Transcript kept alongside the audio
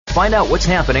Find out what's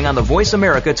happening on the Voice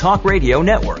America Talk Radio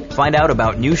Network. Find out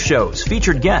about new shows,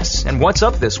 featured guests, and what's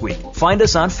up this week. Find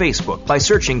us on Facebook by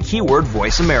searching keyword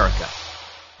Voice America.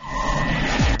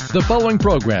 The following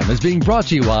program is being brought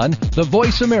to you on the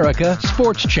Voice America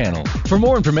Sports Channel. For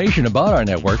more information about our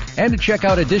network and to check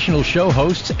out additional show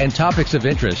hosts and topics of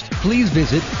interest, please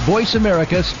visit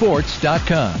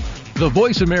voiceamericasports.com. The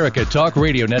Voice America Talk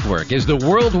Radio Network is the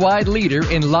worldwide leader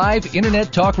in live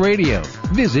Internet talk radio.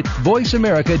 Visit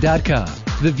voiceamerica.com.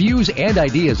 The views and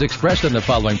ideas expressed on the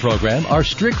following program are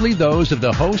strictly those of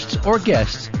the hosts or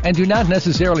guests and do not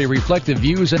necessarily reflect the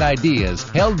views and ideas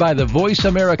held by the Voice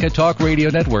America Talk Radio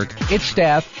Network, its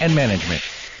staff, and management.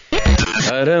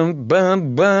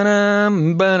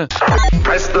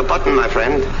 Press the button, my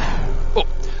friend.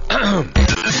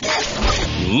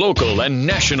 Local and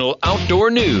national outdoor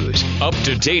news,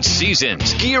 up-to-date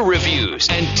seasons, gear reviews,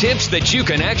 and tips that you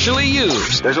can actually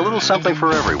use. There's a little something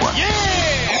for everyone.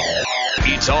 Yeah!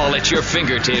 It's all at your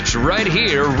fingertips right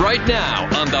here, right now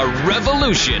on The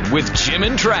Revolution with Jim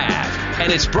and Trav.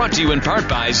 And it's brought to you in part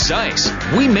by Zeiss.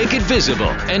 We make it visible.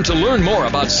 And to learn more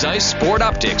about Zeiss Sport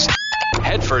Optics,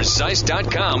 head for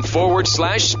Zeiss.com/sports.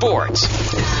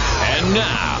 And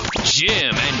now,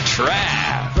 Jim and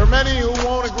Trav. There are many who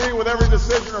won't agree with every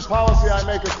decision or policy I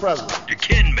make as president. You're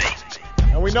kidding me.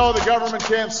 And we know the government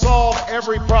can't solve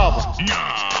every problem.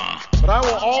 Nah. But I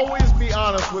will always be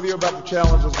honest with you about the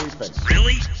challenges we face.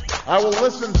 Really? I will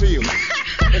listen to you,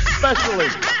 especially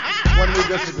when we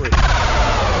disagree.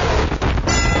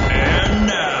 And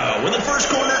now, in the first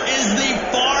corner is the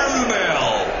Farm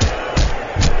Bill.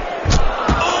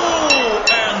 Oh,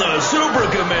 and the Super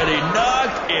Committee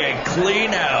knocked it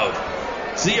clean out.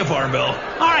 See you, Farm Bill.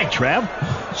 All right, Trev.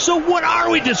 So what are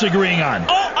we disagreeing on?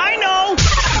 Oh, I know!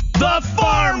 The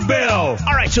Farm Bill!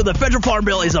 All right, so the federal Farm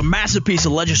Bill is a massive piece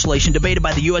of legislation debated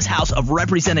by the U.S. House of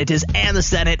Representatives and the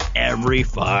Senate every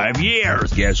 5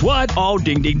 years. Guess what? Oh,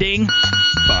 ding, ding, ding.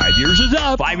 5 years is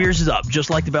up. 5 years is up, just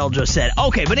like the bell just said.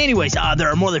 Okay, but anyways, there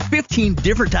are more than 15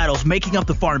 different titles making up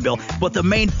the Farm Bill, but the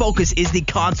main focus is the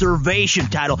conservation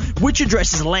title, which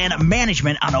addresses land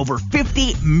management on over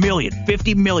 50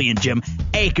 million, Jim,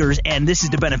 acres, and this is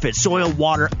to benefit soil,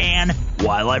 water, and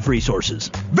wildlife resources.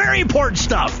 Very important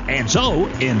stuff. And so,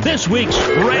 in this week's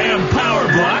Ram Power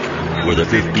Block, where the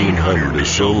 1500 is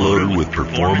so loaded with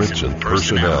performance and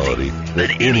personality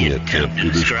that any attempt to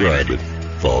describe it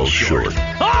falls short.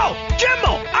 Oh,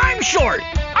 Jimbo, I'm short.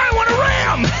 I want a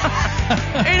Ram.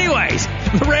 Anyways,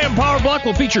 the Ram Power Block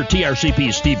will feature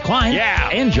TRCP's Steve Klein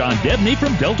and John Debney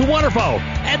from Delta Waterfowl.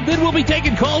 And then we'll be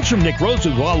taking calls from Nick Rhodes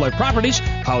with Wildlife Properties,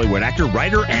 Hollywood actor,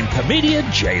 writer, and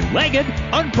comedian Jay Leggett,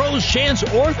 Unpros Chance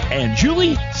Orth, and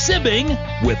Julie Sibbing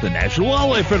with the National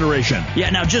Wildlife Federation. Yeah,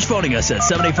 now just phoning us at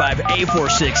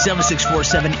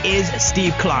 785-846-7647 is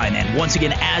Steve Klein. And once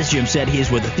again, as Jim said, he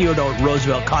is with the Theodore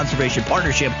Roosevelt Conservation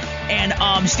Partnership. And,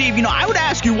 Steve, I would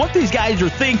ask you what these guys are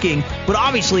thinking, but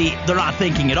obviously they're not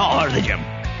thinking at all, are they, Jim?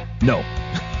 No.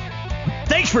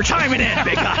 Thanks for chiming in,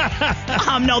 big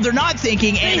guy. No, they're not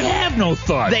thinking. They have no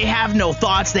thoughts. They have no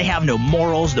thoughts. They have no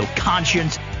morals, no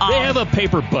conscience. They have a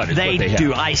paper butt. They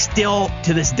do. I still,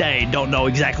 to this day, don't know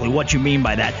exactly what you mean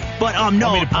by that. But no.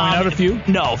 Want me to point out a few?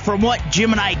 No. From what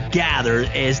Jim and I gather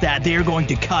is that they are going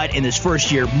to cut in this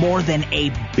first year more than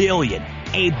 $1 billion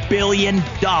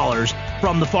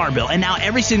from the Farm Bill. And now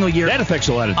every single year, that affects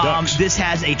a lot of ducks. This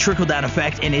has a trickle-down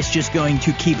effect, and it's just going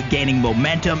to keep gaining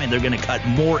momentum, and they're going to cut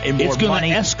more and more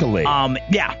money. It's going to escalate.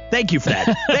 Yeah, thank you for that.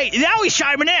 Now he's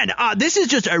chiming in. This is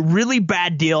just a really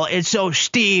bad deal. And so,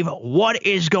 Steve, what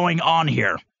is going on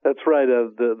here? That's right.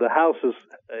 The House is,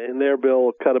 in their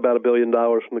bill, cut about $1 billion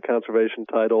from the conservation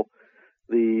title.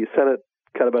 The Senate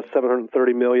cut about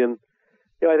 $730 million.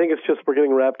 I think it's just we're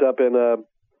getting wrapped up in the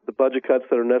budget cuts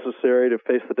that are necessary to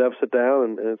face the deficit down,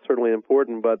 and it's certainly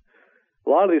important. But a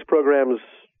lot of these programs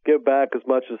give back as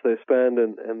much as they spend,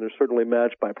 and they're certainly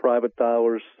matched by private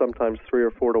dollars, sometimes 3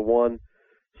 or 4 to 1.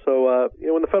 So,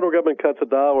 when the federal government cuts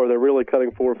 $1, they're really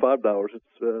cutting $4 or $5.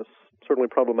 It's certainly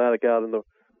problematic out in the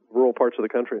rural parts of the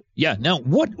country. Yeah. Now,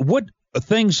 what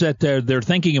things that they're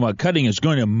thinking about cutting is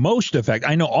going to most affect?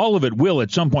 I know all of it will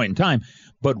at some point in time,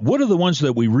 but what are the ones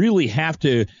that we really have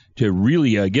to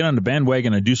really get on the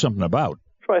bandwagon and do something about?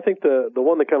 Sure. I think the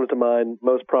one that comes to mind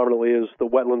most prominently is the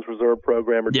Wetlands Reserve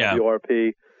Program, or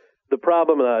WRP. The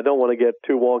problem, and I don't want to get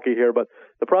too wonky here, but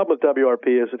the problem with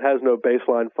WRP is it has no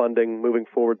baseline funding moving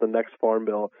forward the next Farm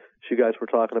Bill. As you guys were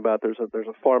talking about, there's a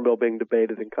Farm Bill being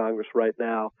debated in Congress right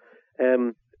now.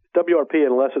 And WRP,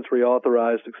 unless it's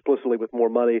reauthorized explicitly with more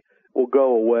money, will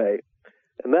go away.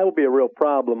 And that will be a real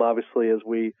problem, obviously, as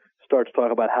we start to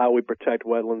talk about how we protect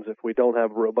wetlands if we don't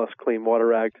have a robust Clean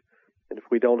Water Act and if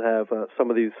we don't have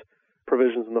some of these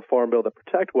provisions in the Farm Bill that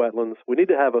protect wetlands, we need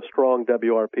to have a strong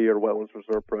WRP or Wetlands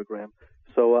Reserve Program.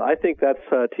 So I think that's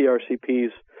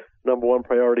TRCP's number one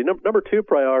priority. Number two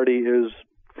priority is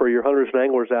for your hunters and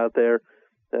anglers out there.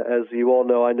 As you all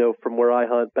know, I know from where I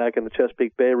hunt back in the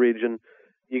Chesapeake Bay region,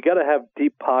 you got to have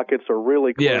deep pockets or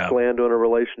really close landowner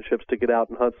relationships to get out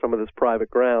and hunt some of this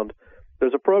private ground.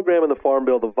 There's a program in the Farm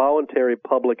Bill, the Voluntary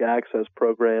Public Access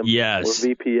Program, or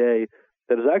VPA,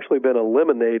 that has actually been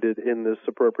eliminated in this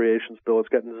appropriations bill. It's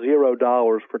gotten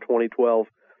 $0 for 2012.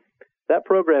 That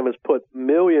program has put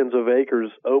millions of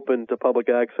acres open to public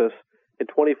access in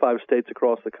 25 states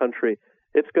across the country.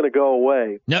 It's going to go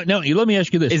away. No, let me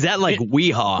ask you this. Is that like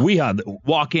WEHA,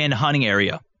 walk-in hunting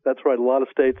area? That's right. A lot of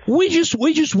states. We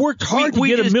just worked hard to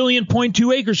get 1.2 million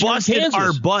acres here in Kansas.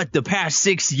 Our butt the past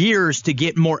 6 years to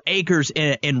get more acres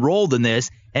enrolled in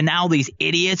this, and now these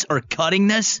idiots are cutting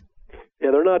this? Yeah,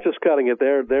 they're not just cutting it.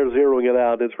 They're zeroing it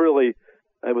out.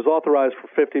 It was authorized for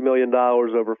 $50 million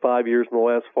over 5 years in the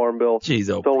last Farm Bill.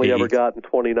 Jeez, it's only ever gotten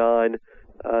 29.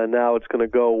 Now it's going to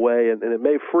go away, and it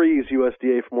may freeze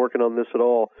USDA from working on this at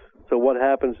all. So what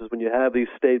happens is when you have these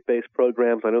state-based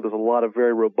programs, I know there's a lot of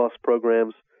very robust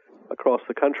programs across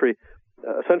the country,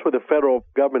 essentially the federal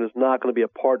government is not going to be a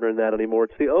partner in that anymore.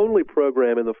 It's the only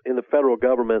program in the federal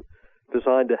government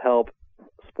designed to help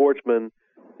sportsmen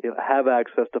have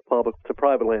access to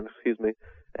private land,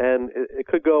 and it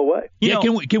could go away.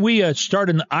 Can we start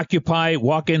an Occupy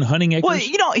walk-in hunting acres? Well,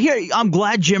 here, I'm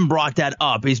glad Jim brought that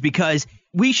up, is because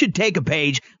we should take a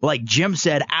page, like Jim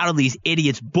said, out of these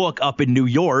idiots' book up in New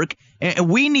York, and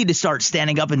we need to start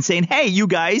standing up and saying, hey, you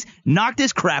guys, knock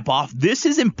this crap off. This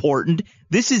is important.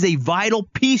 This is a vital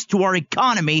piece to our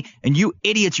economy, and you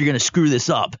idiots are going to screw this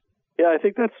up. Yeah, I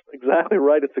think that's exactly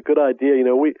right. It's a good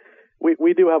idea. We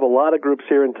do have a lot of groups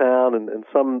here in town and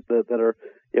some that are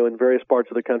in various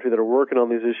parts of the country that are working on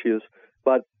these issues.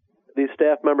 But these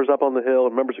staff members up on the Hill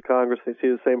and members of Congress, they see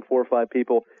the same 4 or 5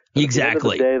 people.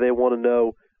 Exactly. At the end of the day, they want to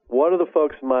know, what are the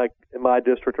folks in my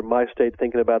district or my state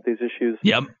thinking about these issues?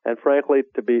 Yep. And frankly,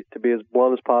 to be as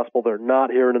blunt as possible, they're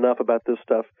not hearing enough about this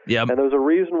stuff. Yep. And there's a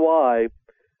reason why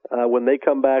when they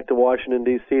come back to Washington,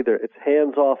 D.C., it's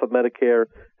hands off of Medicare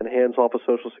and hands off of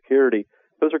Social Security.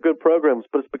 Those are good programs,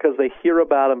 but it's because they hear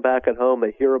about them back at home.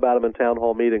 They hear about them in town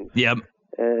hall meetings. Yep.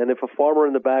 And if a farmer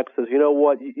in the back says, you know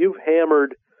what, you've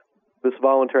hammered this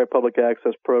voluntary public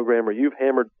access program, or you've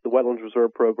hammered the Wetlands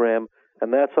Reserve Program,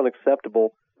 and that's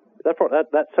unacceptable, that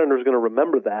senator is going to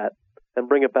remember that and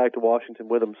bring it back to Washington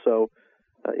with him. So,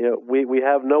 we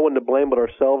have no one to blame but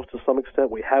ourselves to some extent.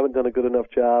 We haven't done a good enough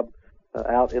job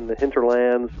out in the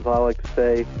hinterlands, as I like to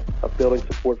say, of building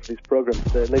support for these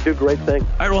programs. And they do great things.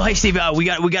 All right, well, hey, Steve, we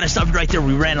got to stop right there.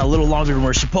 We ran a little longer than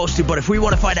we're supposed to, but if we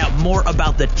want to find out more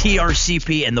about the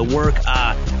TRCP and the work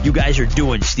you guys are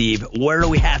doing, Steve, where do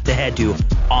we have to head to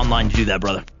online to do that,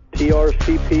 brother?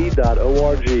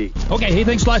 trcp.org. Okay, hey,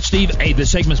 thanks a lot, Steve. Hey,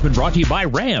 this segment's been brought to you by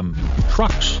Ram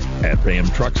Trucks at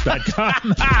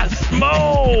ramtrucks.com.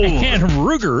 Mo! And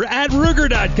Ruger at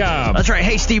Ruger.com. That's right.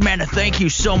 Hey, Steve, man, thank you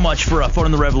so much for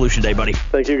phoning the Revolution Day, buddy.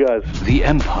 Thank you, guys. The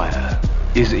Empire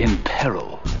is in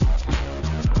peril.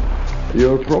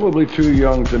 You're probably too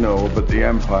young to know, but the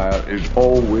Empire is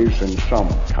always in some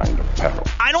kind of peril.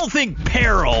 I don't think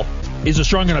peril is a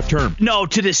strong enough term. No,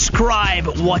 to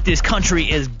describe what this country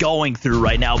is going through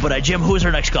right now. But, Jim, who's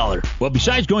our next caller? Well,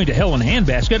 besides going to hell in a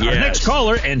handbasket, our next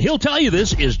caller, and he'll tell you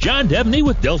this, is John Debney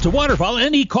with Delta Waterfowl,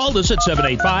 and he called us at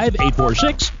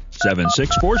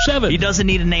 785-846-7647. He doesn't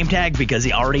need a name tag because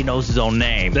he already knows his own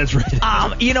name. That's right.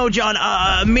 John,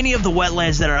 many of the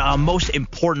wetlands that are most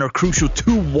important or crucial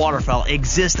to waterfowl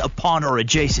exist upon or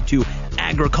adjacent to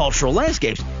agricultural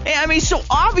landscapes. So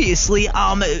obviously,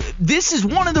 this is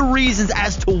one of the reasons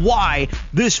as to why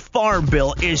this farm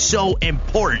bill is so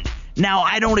important. Now,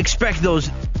 I don't expect those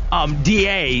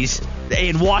DAs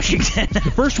in Washington.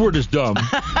 The first word is dumb.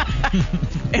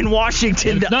 In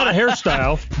Washington. It's not a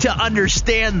hairstyle. To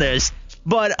understand this.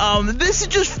 But this is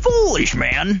just foolish,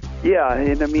 man. Yeah,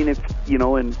 and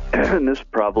and this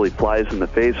probably flies in the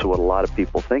face of what a lot of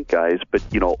people think, guys, but,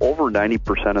 over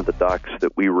 90% of the ducks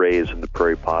that we raise in the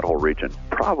prairie pothole region,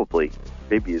 probably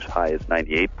maybe as high as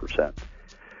 98%,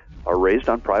 are raised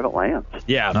on private lands.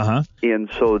 Yeah. Uh-huh. And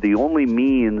so the only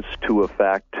means to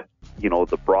affect,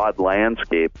 the broad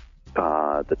landscape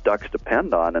that ducks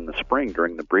depend on in the spring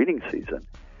during the breeding season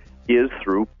is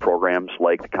through programs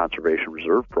like the Conservation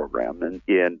Reserve Program.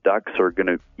 And ducks are going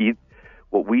to eat.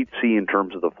 What we see in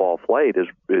terms of the fall flight is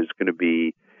going to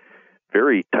be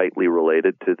very tightly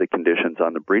related to the conditions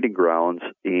on the breeding grounds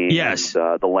and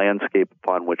the landscape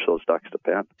upon which those ducks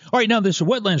depend. All right, now this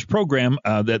wetlands program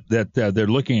that they're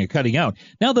looking at cutting out.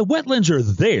 Now the wetlands are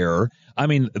there. I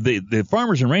mean, the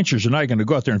farmers and ranchers are not going to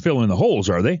go out there and fill in the holes,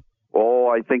 are they? Oh,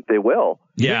 I think they will.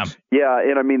 Yeah. Yeah,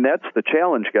 and I mean, that's the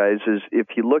challenge, guys, is if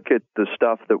you look at the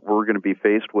stuff that we're going to be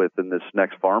faced with in this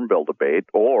next farm bill debate,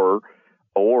 or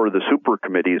the super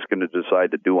committee is going to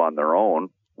decide to do on their own,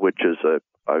 which is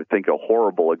I think a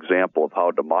horrible example of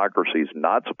how democracy is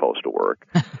not supposed to work.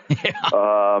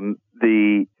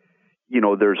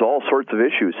 There's all sorts of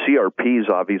issues. CRP is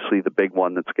obviously the big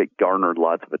one that's garnered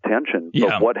lots of attention. Yeah.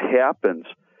 But what happens,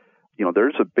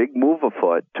 there's a big move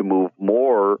afoot to move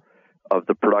more of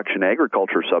the production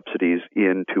agriculture subsidies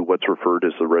into what's referred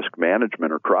as the risk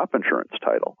management or crop insurance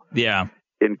title. Yeah.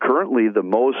 And currently, the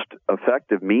most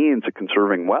effective means of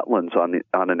conserving wetlands on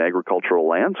an agricultural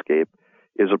landscape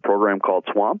is a program called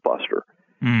Swamp Buster.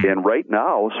 And right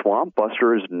now, Swamp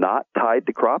Buster is not tied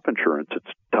to crop insurance. It's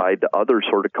tied to other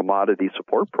sort of commodity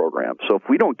support programs. So if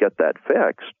we don't get that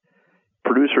fixed,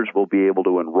 producers will be able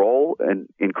to enroll in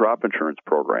crop insurance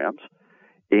programs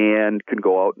and can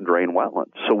go out and drain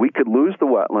wetlands. So we could lose the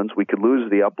wetlands, we could lose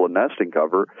the upland nesting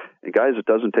cover, and guys, it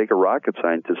doesn't take a rocket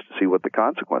scientist to see what the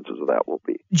consequences of that will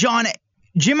be. John,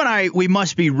 Jim and I, we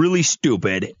must be really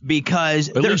stupid because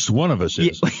at least one of us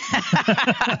is.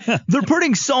 They're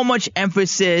putting so much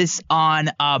emphasis on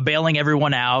bailing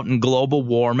everyone out and global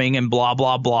warming and blah,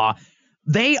 blah, blah.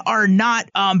 They are not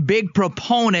big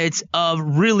proponents of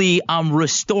really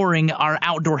restoring our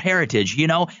outdoor heritage,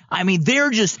 I mean,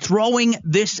 they're just throwing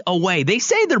this away. They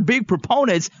say they're big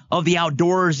proponents of the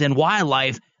outdoors and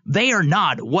wildlife. They are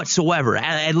not whatsoever.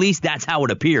 At least that's how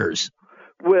it appears.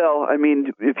 Well, I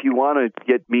mean, if you want to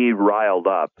get me riled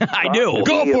up. I do.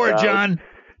 Go for it, John.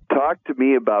 Talk to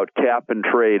me about cap and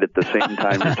trade at the same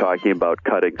time you're talking about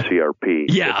cutting CRP.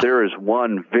 Yeah. If there is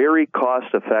one very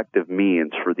cost-effective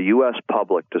means for the U.S.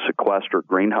 public to sequester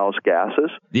greenhouse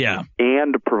gases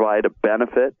and to provide a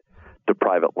benefit to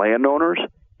private landowners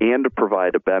and to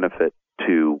provide a benefit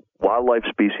to wildlife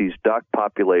species, duck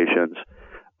populations,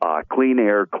 clean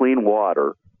air, clean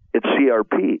water, it's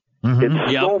CRP. Mm-hmm.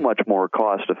 It's so much more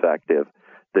cost-effective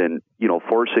than,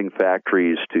 forcing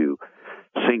factories to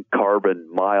sink carbon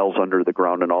miles under the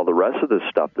ground and all the rest of this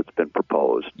stuff that's been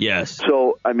proposed. Yes.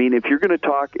 So, I mean, if you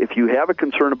have a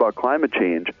concern about climate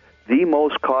change, the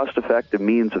most cost-effective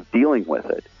means of dealing with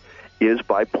it is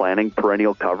by planting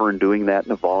perennial cover and doing that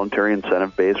in a voluntary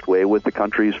incentive-based way with the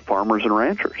country's farmers and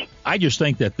ranchers. I just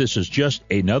think that this is just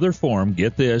another form,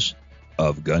 get this,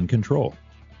 of gun control.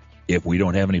 If we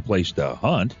don't have any place to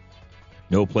hunt,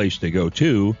 no place to go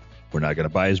to, we're not going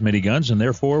to buy as many guns, and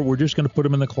therefore we're just going to put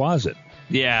them in the closet.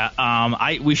 Yeah,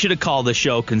 we should have called the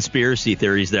show Conspiracy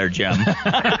Theories there, Jim.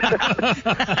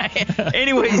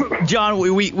 Anyways, John,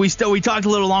 we talked a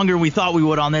little longer than we thought we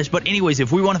would on this, but anyways,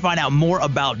 if we want to find out more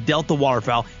about Delta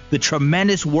Waterfowl, the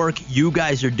tremendous work you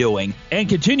guys are doing. And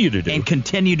continue to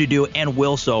do. And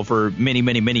will so for many,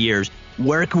 many, many years,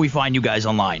 where can we find you guys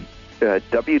online?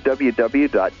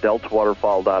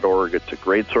 www.deltawaterfowl.org. It's a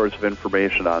great source of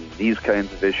information on these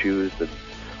kinds of issues and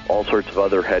all sorts of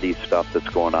other heady stuff that's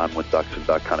going on with ducks and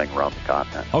duck hunting around the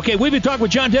continent. Okay, we've been talking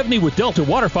with John Devney with Delta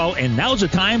Waterfowl, and now's the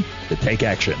time to take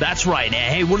action. That's right.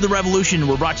 Hey, we're the Revolution.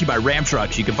 We're brought to you by Ram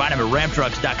Trucks. You can find them at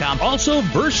ramtrucks.com. Also,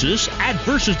 Versus at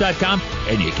Versus.com.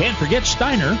 And you can't forget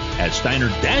Steiner at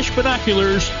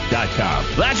Steiner-binoculars.com.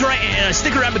 That's right. And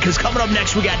stick around because coming up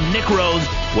next, we got Nick Rose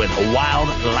with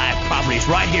Wildlife Properties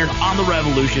right here on the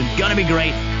Revolution. Gonna be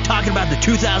great. Talking about the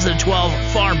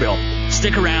 2012 Farm Bill.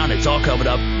 Stick around. It's all coming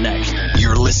up next.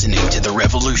 You're listening to The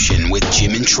Revolution with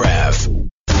Jim and Trav.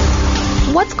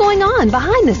 What's going on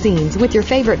behind the scenes with your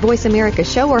favorite Voice America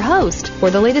show or host? For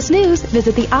the latest news,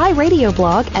 visit the iRadio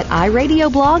blog at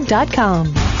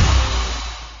iradioblog.com.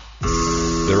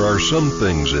 There are some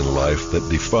things in life that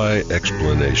defy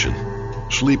explanation.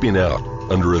 Sleeping out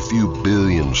under a few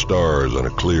billion stars on a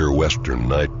clear western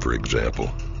night, for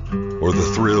example. Or the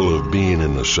thrill of being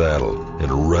in the saddle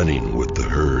and running with the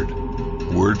herd.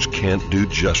 Words can't do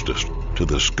justice to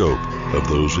the scope of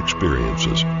those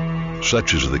experiences.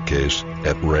 Such is the case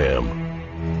at Ram,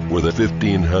 where the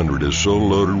 1500 is so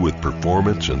loaded with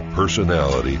performance and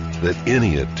personality that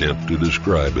any attempt to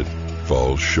describe it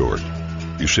falls short.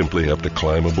 You simply have to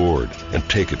climb aboard and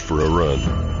take it for a run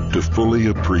to fully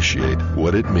appreciate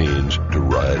what it means to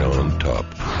ride on top.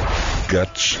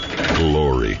 Guts,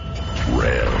 glory,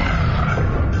 Ram.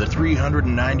 The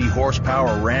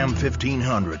 390-horsepower Ram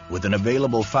 1500 with an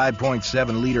available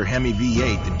 5.7-liter Hemi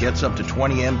V8 that gets up to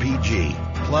 20 mpg,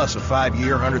 plus a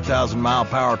 5-year, 100,000-mile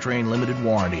powertrain limited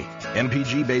warranty.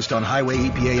 MPG based on highway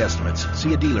EPA estimates.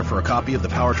 See a dealer for a copy of the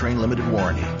Powertrain Limited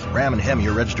Warranty. Ram and Hemi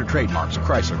are registered trademarks of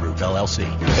Chrysler Group, LLC.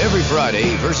 Every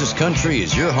Friday, Versus Country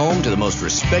is your home to the most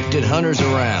respected hunters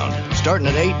around. Starting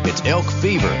at 8, it's Elk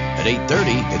Fever. At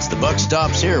 8:30, it's The Buck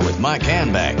Stops Here with Mike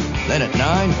Hanback. Then at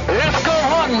 9, let's go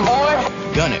hunting, boy!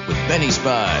 Gun It with Benny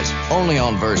Spies, only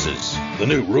on Versus. The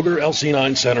new Ruger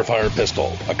LC9 centerfire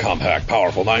pistol, a compact,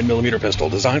 powerful 9mm pistol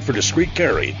designed for discreet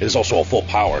carry. It is also a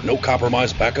full-power,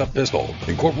 no-compromise backup pistol,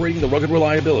 incorporating the rugged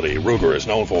reliability Ruger is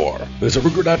known for. Visit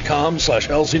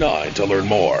Ruger.com/LC9 to learn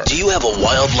more. Do you have a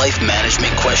wildlife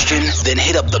management question? Then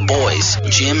hit up the boys,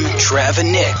 Jim, Trav,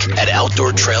 and Nick at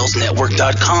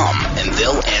OutdoorTrailsNetwork.com, and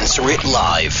they'll answer it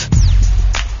live.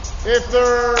 If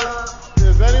there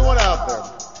is anyone out there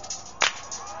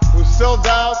who still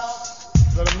doubts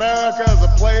that America is a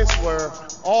place where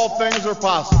all things are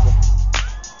possible,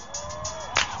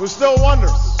 who still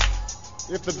wonders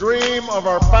if the dream of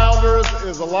our founders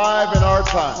is alive in our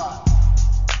time,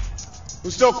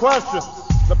 who still questions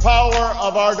the power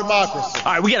of our democracy.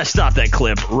 All right, we got to stop that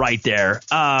clip right there,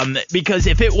 because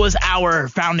if it was our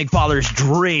founding fathers'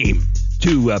 dream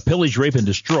to pillage, rape, and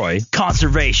destroy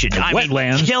conservation,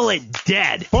 wetlands, kill it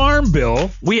dead, farm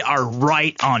bill, we are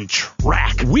right on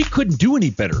track. We couldn't do any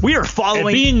better. We are following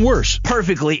and being worse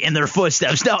perfectly in their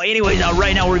footsteps. Now, anyways,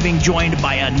 right now we're being joined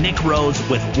by Nick Rhodes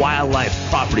with Wildlife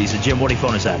Properties. And Jim, what do you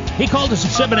phone us at? He called us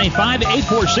at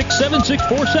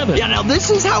 785-846-7647. Yeah, now this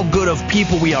is how good of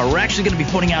people we are. We're actually going to be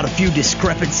putting out a few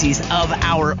discrepancies of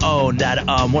our own that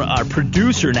our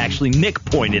producer and actually Nick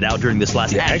pointed out during this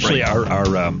last ad break.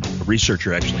 Our researcher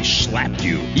actually slapped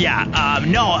you. Yeah,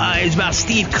 it's about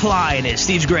Steve Klein.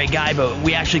 Steve's a great guy, but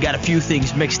we actually got a few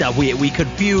things mixed up. We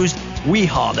confused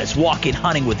WEHA, that's Walk-In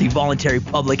Hunting, with the Voluntary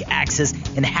Public Access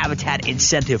and Habitat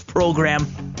Incentive Program,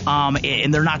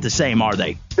 and they're not the same, are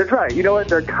they? That's right. You know what?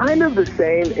 They're kind of the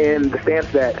same in the stance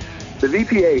that the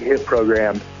VPA HIP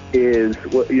program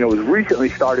was recently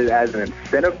started as an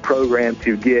incentive program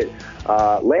to get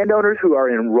landowners who are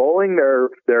enrolling their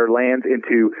lands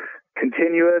into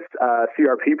continuous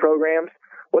CRP programs.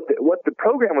 What the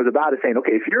program was about is saying,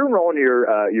 okay, if you're enrolling your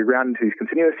ground into these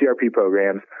continuous CRP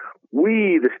programs,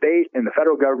 we, the state and the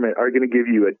federal government, are going to give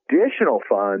you additional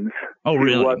funds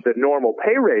to what the normal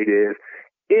pay rate is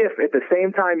if at the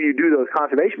same time you do those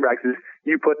conservation practices,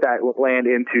 you put that land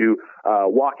into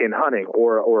walk-in hunting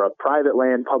or a private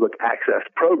land public access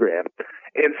program.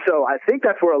 And so I think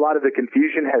that's where a lot of the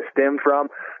confusion has stemmed from.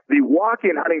 The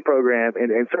walk-in hunting program,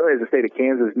 and certainly as the state of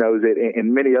Kansas knows it,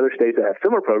 and many other states that have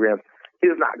similar programs,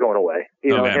 is not going away.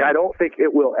 And I don't think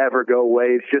it will ever go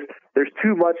away. It's just there's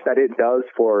too much that it does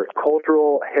for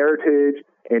cultural heritage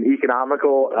and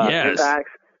economical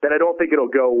impacts that I don't think it'll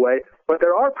go away. But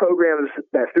there are programs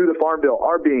that through the Farm Bill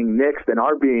are being nixed and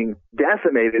are being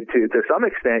decimated to some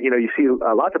extent. You see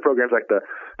lots of programs like the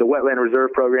Wetland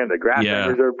Reserve Program, the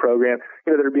Grassland Reserve Program,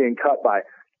 that are being cut by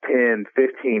 10,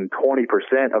 15,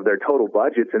 20% of their total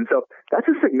budgets. And so that's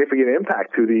a significant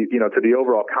impact to the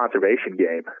overall conservation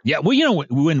game. Yeah. Well,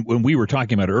 when we were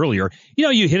talking about it earlier,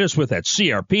 you hit us with that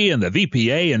CRP and the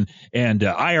VPA and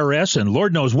IRS and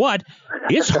Lord knows what.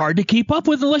 It's hard to keep up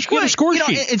with unless you get a score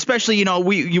sheet. Especially,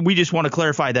 we just want to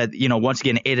clarify that, once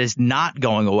again, it is not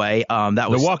going away. That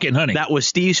was the walk-in hunting. That was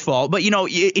Steve's fault. But,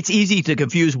 it's easy to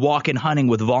confuse walk-in hunting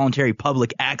with voluntary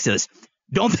public access.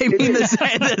 Don't they mean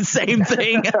the same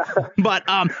thing? But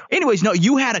anyways, no,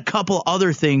 you had a couple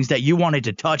other things that you wanted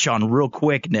to touch on real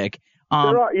quick, Nick.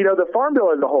 There are, the Farm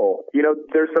Bill as a whole,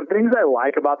 there's some things I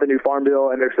like about the new Farm Bill,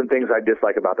 and there's some things I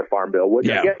dislike about the Farm Bill, which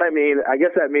I guess that means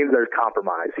there's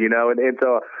compromise, and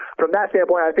so from that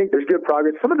standpoint, I think there's good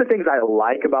progress. Some of the things I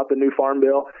like about the new Farm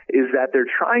Bill is that they're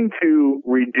trying to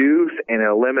reduce and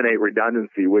eliminate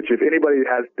redundancy, which if anybody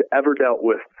has ever dealt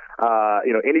with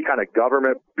any kind of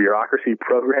government bureaucracy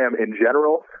program in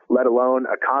general, let alone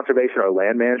a conservation or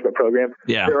land management program,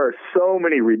 there are so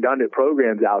many redundant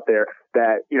programs out there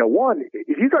that, one,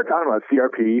 if you start talking about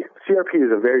CRP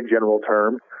is a very general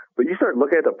term, but you start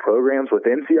looking at the programs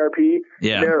within CRP,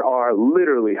 there are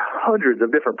literally hundreds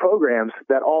of different programs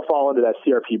that all fall into that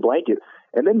CRP blanket.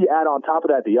 And then you add on top of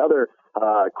that the other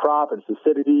crop and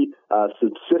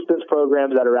subsistence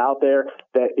programs that are out there,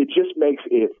 that it just makes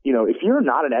it, if you're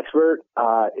not an expert,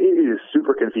 it is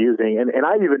super confusing. And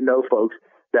I even know folks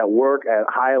that work at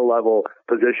high level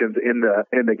positions in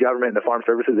the government and the Farm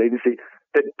Services Agency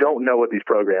that don't know what these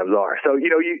programs are. So,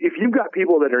 if you've got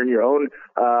people that are in your own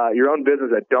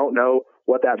business that don't know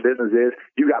what that business is,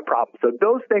 you've got problems. So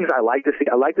those things I like to see.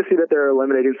 I like to see that they're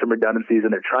eliminating some redundancies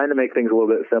and they're trying to make things a little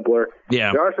bit simpler.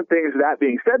 Yeah. There are some things, that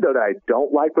being said, though, that I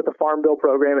don't like with the Farm Bill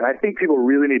program, and I think people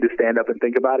really need to stand up and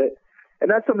think about it. And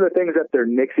that's some of the things that they're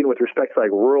nixing with respect to like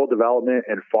rural development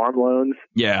and farm loans.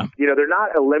 Yeah. They're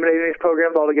not eliminating these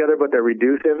programs altogether, but they're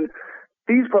reducing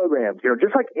these programs.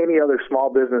 Just like any other small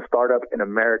business startup in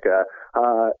America,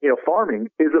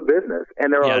 farming is a business.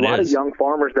 And there are a lot of young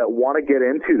farmers that want to get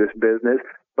into this business,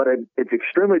 but it's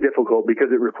extremely difficult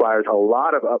because it requires a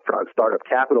lot of upfront startup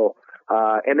capital.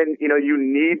 And then, you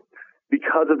need,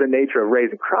 because of the nature of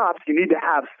raising crops, you need to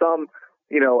have some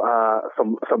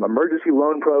emergency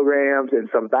loan programs and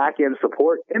some back-end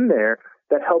support in there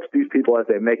that helps these people as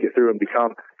they make it through and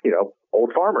become,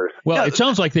 old farmers. Well, it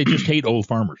sounds like they just hate old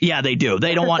farmers. Yeah, they do.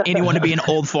 They don't want anyone to be an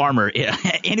old farmer. Yeah.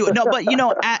 Anyway, no, but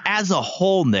as a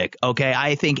whole, Nick, okay,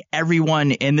 I think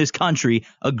everyone in this country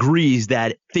agrees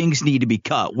that things need to be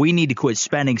cut. We need to quit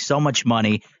spending so much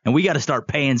money, and we got to start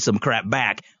paying some crap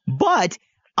back. But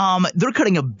they're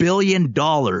cutting $1 billion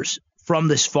from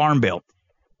this farm bill.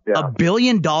 Yeah. $1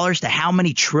 billion to how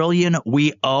many trillion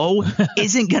we owe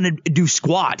isn't going to do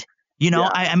squat.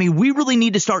 I mean, we really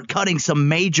need to start cutting some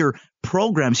major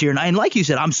programs here. And like you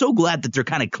said, I'm so glad that they're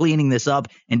kind of cleaning this up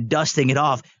and dusting it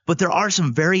off. But there are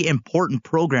some very important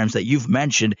programs that you've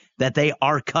mentioned that they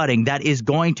are cutting that is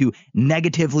going to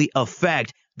negatively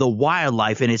affect the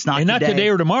wildlife. And it's not today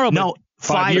or tomorrow, but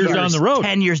 5 years down the road,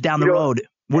 10 years down the road,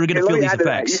 we're going to feel these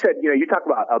effects. You said, you talk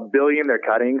about $1 billion they're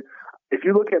cutting. If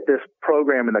you look at this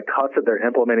program and the cuts that they're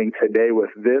implementing today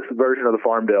with this version of the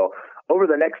Farm Bill, over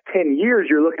the next 10 years,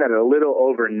 you're looking at a little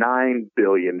over $9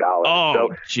 billion. Oh, so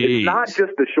it's not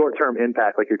just the short-term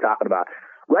impact like you're talking about.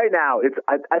 Right now,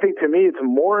 I think to me, it's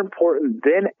more important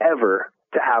than ever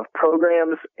to have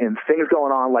programs and things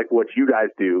going on like what you guys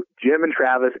do, Jim and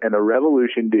Travis and the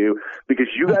Revolution do, because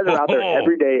you guys are out there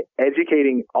every day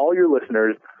educating all your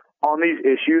listeners on these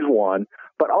issues, one,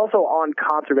 but also on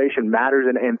conservation matters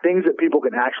and things that people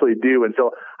can actually do. And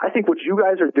so I think what you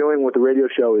guys are doing with the radio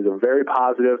show is a very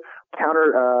positive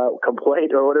counter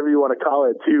complaint or whatever you want to call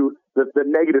it to the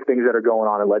negative things that are going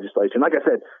on in legislation. Like I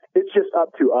said, it's just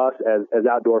up to us as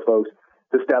outdoor folks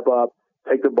to step up,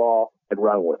 take the ball, and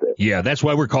run with it. Yeah, that's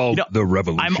why we're called the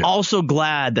Revolution. I'm also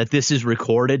glad that this is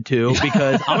recorded, too,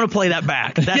 because I'm going to play that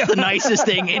back. That's the nicest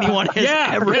thing anyone has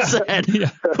ever said. Yeah.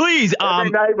 Please.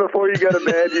 Every night before you go to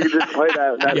bed, you can just play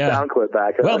that sound clip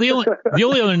back. Well, the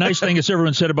only other nice thing that's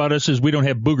everyone said about us is we don't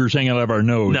have boogers hanging out of our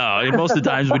nose. No, most of the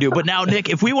times we do. But now, Nick,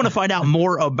 if we want to find out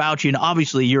more about you, and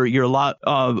obviously you're a lot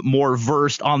more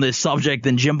versed on this subject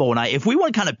than Jimbo and I, if we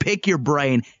want to kind of pick your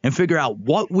brain and figure out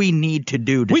what we need to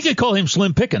do. We could call him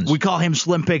Slim Pickens. We call him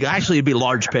Slim Pickens. Actually, it'd be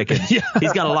Large Pickens.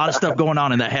 He's got a lot of stuff going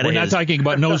on in that head We're of not his. talking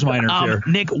about nose miners here.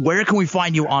 Nick, where can we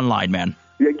find you online, man?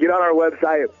 Yeah, get on our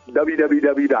website,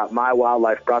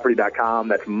 www.mywildlifeproperty.com.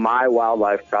 That's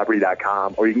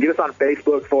mywildlifeproperty.com. Or you can get us on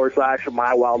Facebook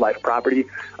 /mywildlifeproperty. You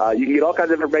can get all kinds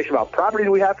of information about properties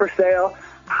we have for sale,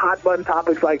 hot button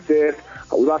topics like this.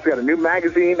 We've also got a new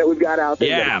magazine that we've got out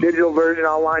there. You've got a digital version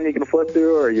online you can flip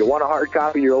through, or you want a hard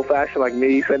copy, you're old-fashioned like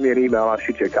me, send me an email, I'll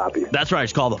shoot you a copy. That's right.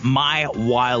 It's called My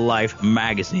Wildlife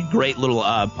Magazine. Great little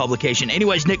publication.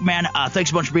 Anyways, Nick, man,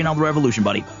 thanks a bunch for being on The Revolution,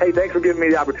 buddy. Hey, thanks for giving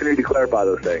me the opportunity to clarify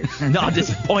those things. No,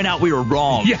 just point out we were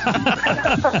wrong.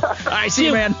 Yeah. All right, see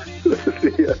you, man.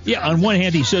 Yeah, on one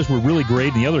hand, he says we're really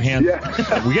great. On the other hand,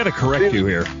 we got to correct you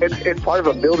here. It's part of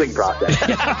a building process.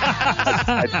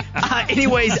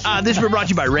 Anyways, this has been brought to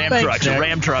you by Ram Thanks, Trucks Nick. at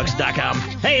ramtrucks.com.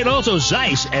 Hey, and also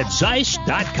Zeiss at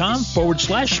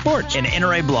Zeiss.com/sports. And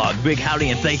NRA Blog. Big howdy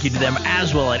and thank you to them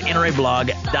as well at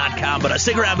NRAblog.com. But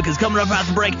stick around because coming up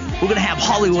after the break, we're going to have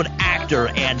Hollywood actor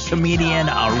and comedian,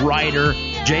 writer,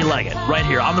 Jay Leggett right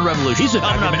here on The Revolution. He's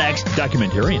coming up next.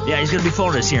 Documentarian. Yeah, he's going to be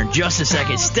phoning us here in just a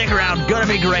second. Stick around. Going to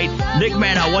be great. Nick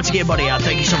Mann, once again, buddy,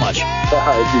 thank you so much. All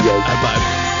right, you guys.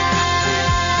 Bye.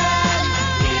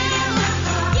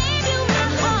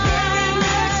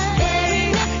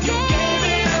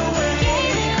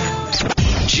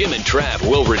 Jim and Trav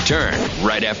will return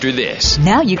right after this.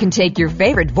 Now you can take your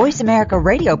favorite Voice America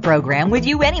radio program with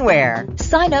you anywhere.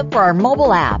 Sign up for our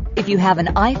mobile app if you have an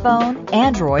iPhone,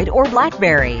 Android, or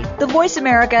BlackBerry. The Voice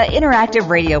America Interactive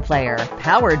Radio Player,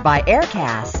 powered by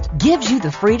Aircast, gives you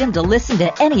the freedom to listen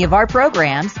to any of our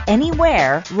programs,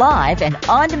 anywhere, live and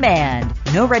on demand.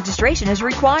 No registration is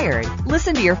required.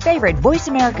 Listen to your favorite Voice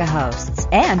America hosts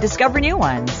and discover new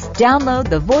ones. Download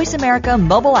the Voice America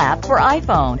mobile app for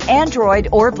iPhone, Android,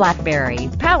 or BlackBerry,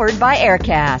 powered by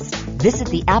Aircast. Visit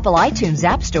the Apple iTunes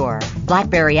App Store,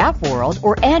 BlackBerry App World,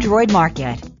 or Android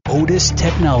Market. Otis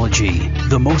Technology,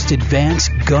 the most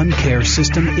advanced gun care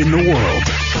system in the world.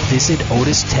 Visit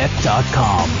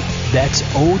otistech.com. That's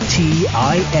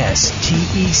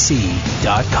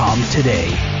OTISTEC.com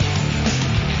today.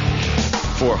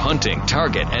 For hunting,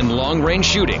 target, and long-range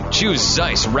shooting, choose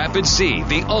Zeiss Rapid C,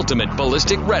 the ultimate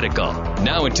ballistic reticle.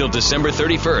 Now until December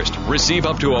 31st, receive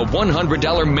up to a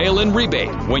 $100 mail-in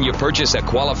rebate when you purchase a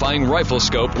qualifying rifle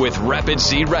scope with Rapid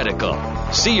C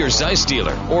reticle. See your Zeiss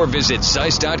dealer or visit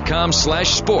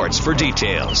Zeiss.com/sports for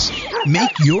details.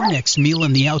 Make your next meal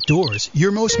in the outdoors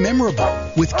your most memorable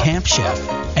with Camp Chef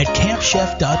at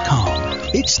campchef.com.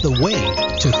 It's the way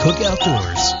to cook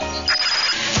outdoors.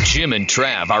 Jim and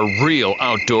Trav are real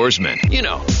outdoorsmen. You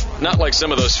know, not like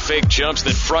some of those fake chumps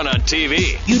that front on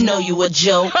TV. You know you a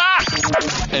joke.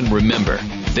 And remember,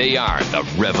 they are the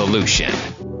revolution.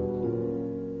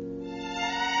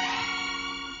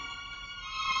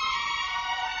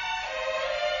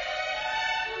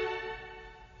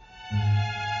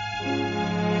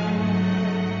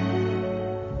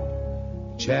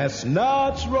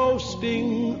 Chestnuts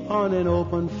roasting on an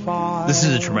open fire. This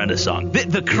is a tremendous song.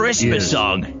 The Christmas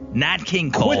song, Nat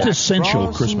King Cole.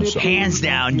 Quintessential Christmas song. Hands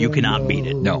down, you cannot beat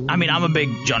it. No. I mean, I'm a big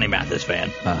Johnny Mathis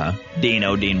fan.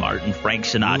 Dean Martin, Frank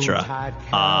Sinatra.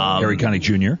 Harry Connick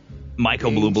Jr.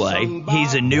 Michael Bublé.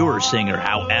 He's a newer singer,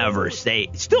 however,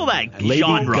 still that Lady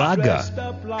genre. Gaga.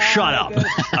 Shut up.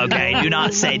 Okay, do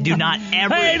not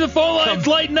ever. Hey, the phone line's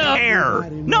lighting up.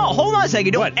 No, hold on a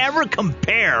second. Don't ever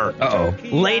compare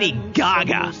Lady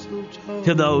Gaga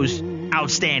to those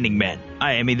outstanding men.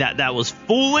 I mean, that was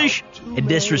foolish and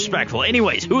disrespectful.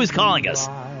 Anyways, who is calling us?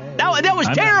 That was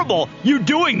terrible. You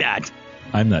doing that.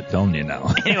 I'm not telling you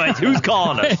now. Anyways, who's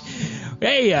calling us?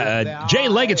 Hey, Jay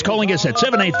Leggett's calling us at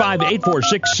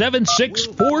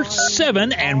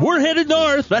 785-846-7647, and we're headed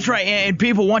north. That's right. And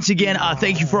people, once again,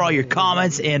 thank you for all your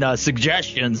comments and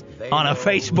suggestions on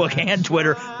Facebook and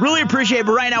Twitter. Really appreciate it.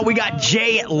 But right now, we got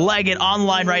Jay Leggett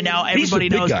online right now. Everybody He's a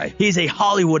big knows guy. He's a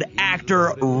Hollywood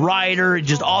actor, writer,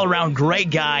 just all-around great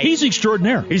guy. He's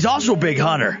extraordinary. He's also a big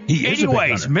hunter. He is a big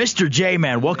hunter. Mr. J,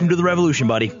 man, welcome to the revolution,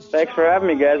 buddy. Thanks for having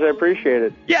me, guys. I appreciate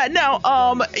it. Yeah,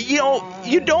 now,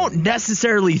 you don't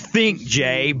necessarily think,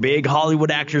 Jay, big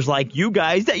Hollywood actors like you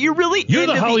guys, that you're really into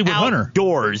the Hollywood hunter.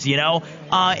 Outdoors, you know?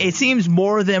 It seems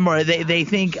more of them, or they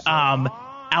think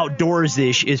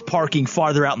outdoors-ish is parking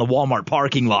farther out in the Walmart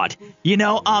parking lot. You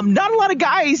know, not a lot of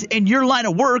guys in your line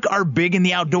of work are big in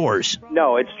the outdoors.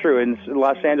 No, it's true. In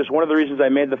Los Angeles, one of the reasons I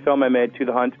made the film I made, To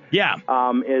the Hunt,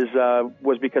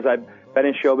 was because I've been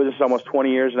in show business almost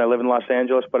 20 years, and I live in Los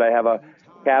Angeles, but I have a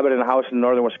cabin and a house in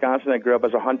northern Wisconsin. I grew up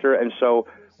as a hunter, and so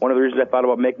one of the reasons I thought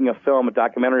about making a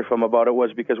documentary film about it,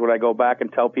 was because when I go back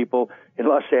and tell people in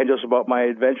Los Angeles about my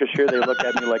adventures here, they look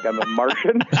at me like I'm a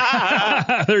Martian.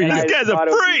 This guy's a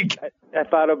freak. I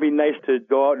thought it would be nice to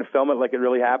go out and film it like it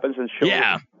really happens and show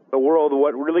the world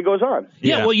what really goes on.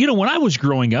 Yeah, well, when I was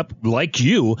growing up, like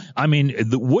you, I mean,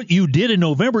 what you did in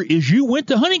November is you went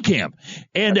to hunting camp.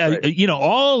 And,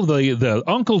 all the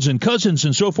uncles and cousins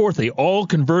and so forth, they all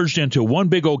converged into one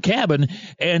big old cabin,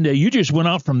 and you just went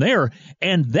out from there.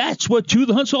 And that's what To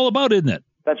the Hunt's all about, isn't it?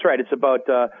 That's right. It's about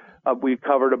we've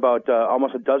covered about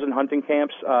almost a dozen hunting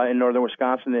camps in northern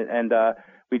Wisconsin, and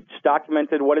we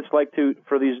documented what it's like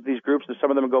for these groups. Some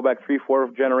of them go back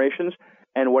 3-4 generations,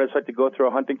 and what it's like to go through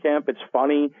a hunting camp. It's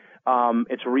funny,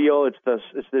 it's real. It's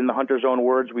in the hunter's own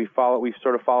words. We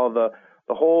sort of follow the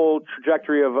whole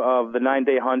trajectory of the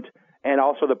 9-day hunt, and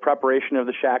also the preparation of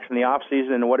the shacks in the off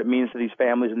season, and what it means to these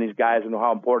families and these guys, and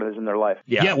how important it is in their life.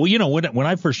 Yeah, well, when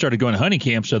I first started going to hunting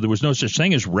camps, there was no such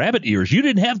thing as rabbit ears. You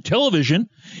didn't have television,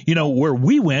 where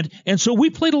we went, and so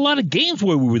we played a lot of games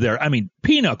while we were there. I mean,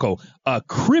 pinochle,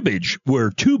 cribbage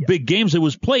were two big games that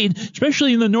was played,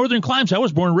 especially in the northern climes. I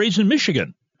was born and raised in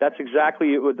Michigan. That's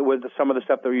exactly with some of the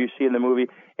stuff that you see in the movie.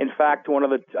 In fact, one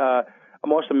of the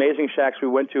most amazing shacks we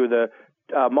went to, the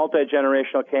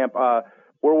multi-generational camp,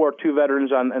 World War II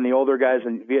veterans and the older guys,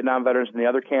 and Vietnam veterans in the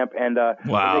other camp, and they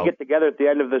get together at the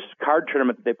end of this card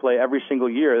tournament that they play every single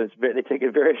year. They take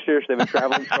it very seriously. They have a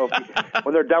traveling trophy.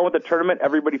 When they're done with the tournament,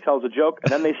 everybody tells a joke,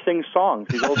 and then they sing songs,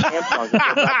 these old camp songs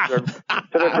that go back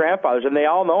to their grandfathers, and they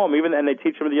all know them, and they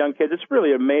teach them to the young kids. It's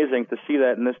really amazing to see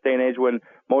that in this day and age when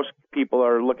most people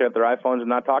are looking at their iPhones and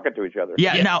not talking to each other.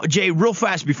 Yeah. Now, Jay, real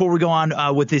fast before we go on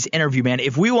with this interview, man,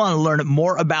 if we want to learn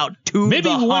more about To the Hunt, maybe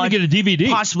we want to get a DVD.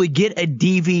 Possibly get a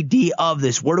DVD of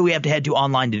this. Where do we have to head to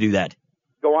online to do that?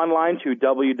 Go online to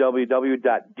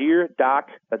www.deerdoc,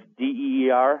 that's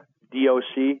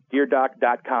DEERDOC,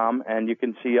 deerdoc.com, and you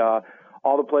can see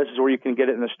all the places where you can get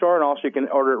it in the store, and also you can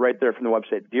order it right there from the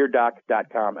website,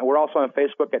 deerdoc.com. And we're also on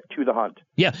Facebook at To The Hunt.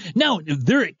 Yeah. Now,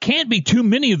 there can't be too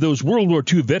many of those World War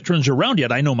II veterans around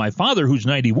yet. I know my father, who's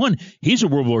 91, he's a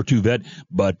World War II vet,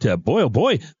 but boy, oh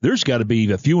boy, there's got to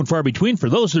be a few and far between for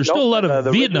those. There's still a lot of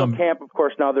the Vietnam camp, of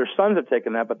course. Now their sons have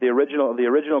taken that, but the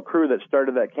original crew that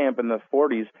started that camp in the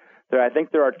 40s, I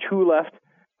think there are 2 left.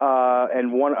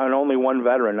 And only one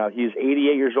veteran. Now, he's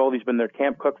 88 years old. He's been their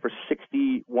camp cook for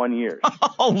 61 years.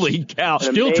 Holy cow.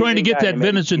 Still trying to get that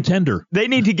venison tender. They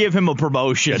need to give him a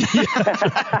promotion.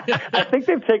 I think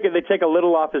they take a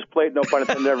little off his plate, no pun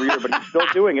intended, every year, but he's still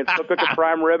doing it. Still cooking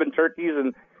prime rib and turkeys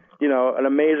and, an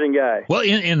amazing guy. Well,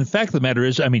 in the fact of the matter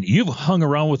is, I mean, you've hung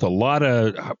around with a lot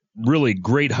of really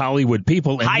great Hollywood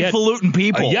people. And highfalutin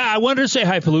people. Yeah, I wanted to say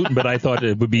highfalutin, but I thought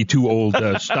it would be too old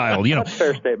style. That's a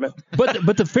fair statement. But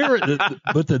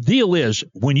the deal is,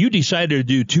 when you decided to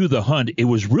do To The Hunt, it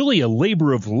was really a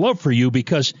labor of love for you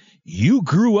because you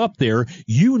grew up there.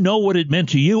 You know what it meant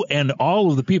to you and all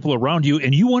of the people around you,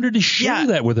 and you wanted to share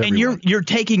that with everyone. And you're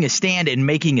taking a stand and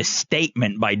making a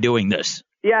statement by doing this.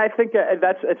 Yeah, I think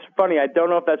it's funny. I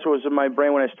don't know if that's what was in my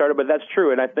brain when I started, but that's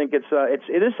true. And I think it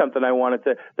is something I wanted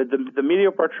to. The media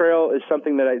portrayal is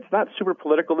something that it's not super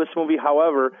political. This movie,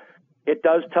 however, it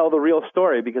does tell the real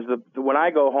story because when I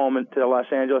go home to Los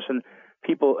Angeles and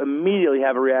people immediately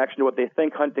have a reaction to what they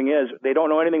think hunting is, they don't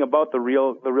know anything about the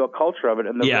real culture of it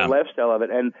and the real lifestyle of it.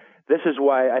 And this is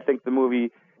why I think the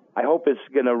movie, I hope, is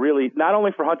going to really, not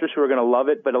only for hunters who are going to love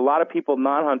it, but a lot of people,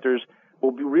 non-hunters,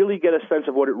 will really get a sense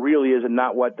of what it really is and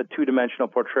not what the two-dimensional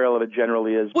portrayal of it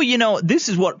generally is. Well, this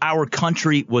is what our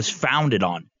country was founded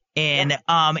on. And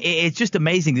it's just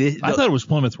amazing. I thought it was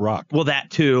Plymouth Rock. Well,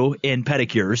 that too, in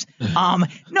pedicures.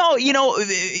 No,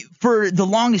 for the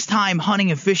longest time, hunting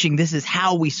and fishing, this is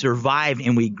how we survived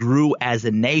and we grew as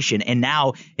a nation. And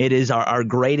now it is our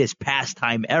greatest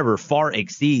pastime ever, far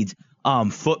exceeds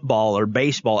football or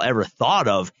baseball ever thought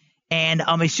of. And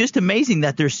it's just amazing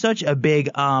that there's such a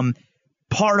big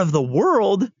part of the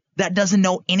world that doesn't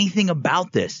know anything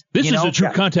about this. This is a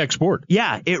true contact sport.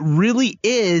 Yeah, it really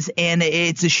is, and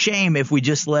it's a shame if we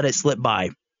just let it slip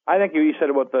by. I think you said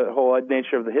about the whole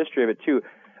nature of the history of it, too.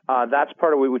 That's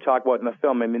part of what we talk about in the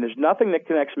film. I mean, there's nothing that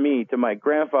connects me to my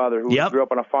grandfather who grew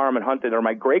up on a farm and hunted, or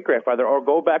my great-grandfather, or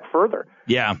go back further.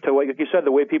 Yeah. To, like you said,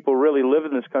 the way people really lived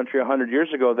in this country 100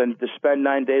 years ago than to spend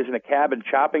 9 days in a cabin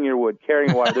chopping your wood,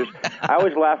 carrying water. I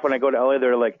always laugh when I go to L.A.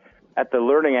 They're like, at the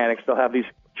Learning Annex, they'll have these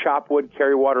chop wood,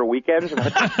 carry water weekends. And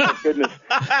my goodness,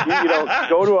 you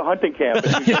go to a hunting camp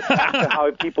and you get back to how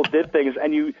people did things,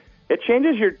 and it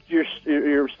changes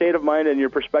your state of mind and your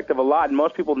perspective a lot. And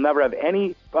most people never have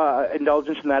any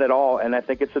indulgence in that at all. And I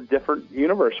think it's a different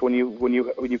universe when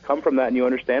you come from that and you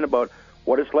understand about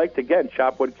what it's like to, again,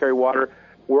 chop wood, carry water,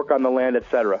 work on the land,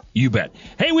 etc. You bet.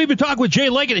 Hey, we've been talking with Jay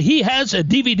Leggett. He has a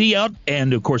DVD out,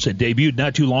 and of course it debuted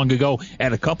not too long ago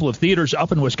at a couple of theaters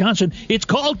up in Wisconsin. It's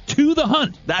called To The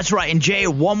Hunt. That's right. And Jay,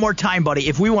 one more time, buddy,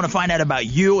 if we want to find out about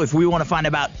you, if we want to find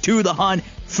out about To The Hunt,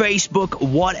 Facebook,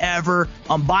 whatever,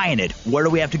 I'm buying it. Where do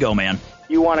we have to go, man?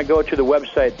 You want to go to the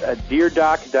website,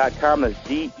 deerdoc.com. That's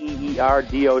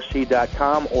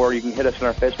DEERDOC.com, or you can hit us on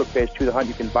our Facebook page, To The Hunt.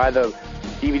 You can buy the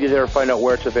DVD there, find out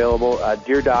where it's available,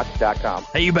 deerdoc.com.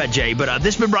 Hey, you bet, Jay. But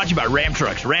this has been brought to you by Ram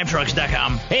Trucks,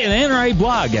 ramtrucks.com. Hey, an NRA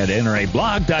blog at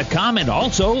nrablog.com, and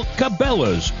also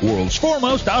Cabela's, world's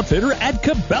foremost outfitter at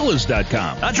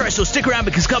Cabela's.com. That's right, so stick around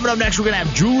because coming up next, we're going to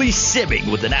have Julie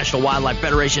Sibbing with the National Wildlife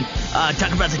Federation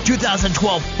talking about the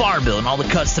 2012 Farm Bill and all the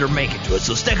cuts that are making to it.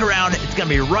 So stick around. It's going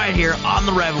to be right here on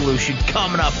The Revolution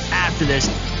coming up after this.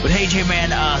 But hey, Jay,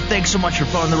 man, thanks so much for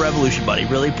phoning The Revolution, buddy.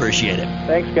 Really appreciate it.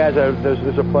 Thanks, guys. It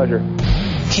was a pleasure.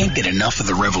 Can't get enough of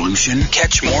The Revolution?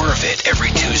 Catch more of it every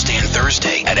Tuesday and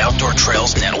Thursday at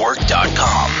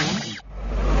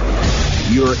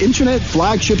OutdoorTrailsNetwork.com. Your internet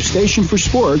flagship station for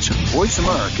sports, Voice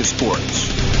America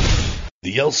Sports.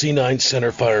 The LC9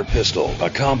 Centerfire Pistol, a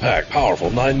compact,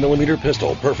 powerful 9mm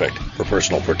pistol, perfect for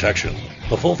personal protection.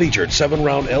 The full-featured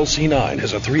 7-round LC9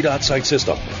 has a 3-dot sight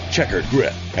system, checkered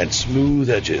grip, and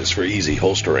smooth edges for easy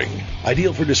holstering.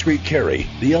 Ideal for discreet carry,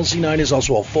 the LC9 is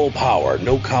also a full-power,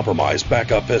 no-compromise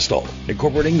backup pistol,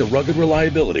 incorporating the rugged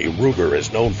reliability Ruger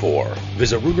is known for.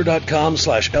 Visit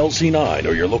Ruger.com/LC9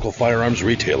 or your local firearms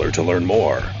retailer to learn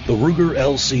more. The Ruger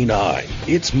LC9.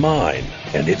 It's mine,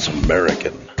 and it's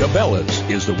American. Cabela's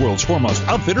is the world's foremost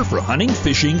outfitter for hunting,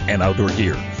 fishing, and outdoor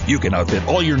gear. You can outfit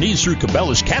all your needs through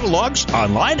Cabela's catalogs,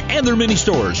 online, and their mini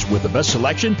stores with the best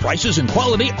selection, prices, and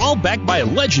quality, all backed by a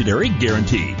legendary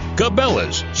guarantee.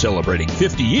 Cabela's, celebrating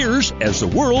 50 years as the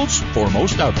world's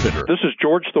foremost outfitter. This is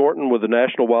George Thornton with the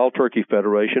National Wild Turkey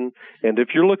Federation, and if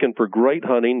you're looking for great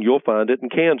hunting, you'll find it in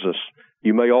Kansas.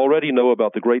 You may already know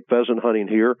about the great pheasant hunting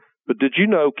here, but did you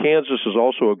know Kansas is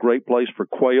also a great place for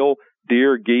quail,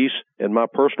 deer, geese, and my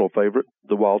personal favorite,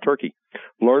 the wild turkey.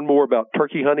 Learn more about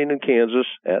turkey hunting in Kansas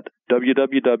at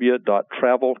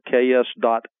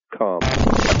www.travelks.com.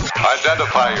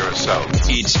 Identify yourself.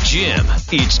 It's Jim.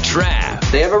 It's Trav.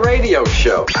 They have a radio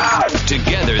show.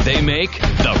 Together they make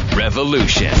The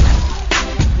Revolution.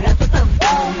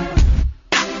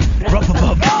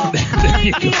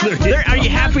 Are you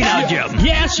happy now, Jim?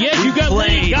 Yes, you got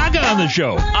Lady Gaga on the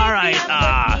show. All right,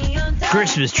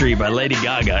 Christmas Tree by Lady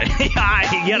Gaga. You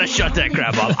gotta shut that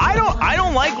crap up. I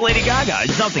don't like Lady Gaga.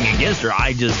 It's nothing against her.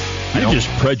 You're just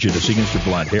prejudiced against her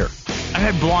blonde hair.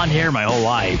 I've had blonde hair my whole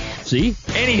life. See?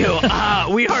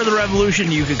 Anywho, we are The Revolution.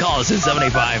 You can call us at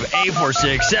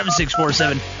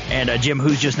 785-846-7647. And Jim,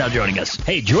 who's just now joining us?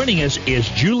 Hey, joining us is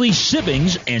Julie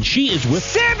Sibbings, and she is with...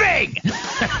 Sibbing!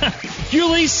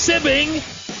 Julie Sibbing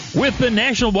with the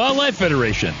National Wildlife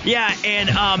Federation. Yeah,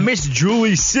 and Miss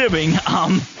Julie Sibbing,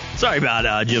 sorry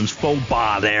about Jim's faux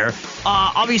pas there.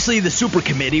 Obviously, the super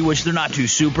committee, which they're not too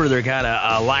super, they're kind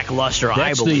of lackluster,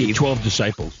 I believe. That's the 12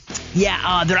 disciples.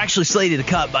 Yeah, they're actually slated to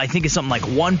cut, I think it's something like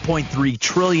 $1.3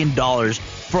 trillion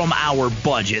from our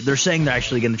budget. They're saying they're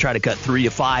actually going to try to cut 3 to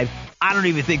 5. I don't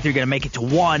even think they're going to make it to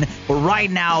 1, but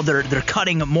right now they're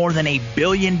cutting more than $1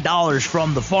 billion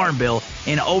from the Farm Bill,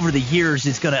 and over the years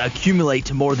it's going to accumulate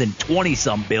to more than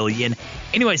 20-some billion.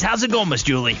 Anyways, how's it going, Miss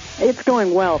Julie? It's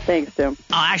going well, thanks, Tim.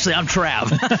 Actually, I'm Trav.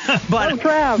 But I'm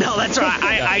Trav. No, that's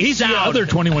right. He's the other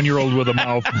 21-year-old with a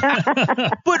mouth.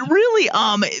 But really,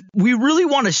 we really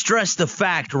want to stress the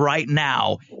fact right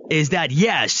now is that,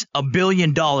 yes, $1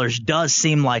 billion does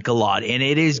seem like a lot, and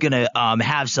it is going to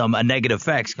have some negative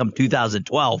effects come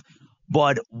 2012.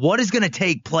 But what is going to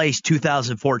take place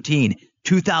 2014,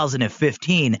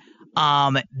 2015?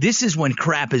 This is when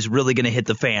crap is really going to hit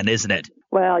the fan, isn't it?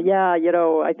 Well, yeah,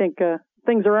 I think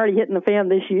things are already hitting the fan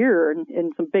this year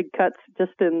and some big cuts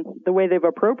just in the way they've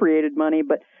appropriated money.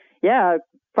 But, yeah,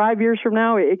 5 years from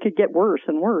now, it could get worse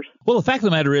and worse. Well, the fact of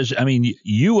the matter is,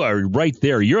 you are right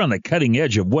there. You're on the cutting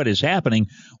edge of what is happening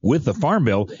with the Farm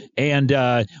Bill. And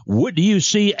what do you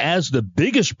see as the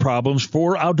biggest problems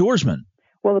for outdoorsmen?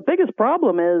 Well, the biggest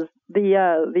problem is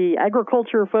the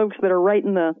agriculture folks that are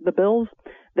writing the bills.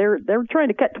 They're trying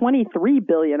to cut $23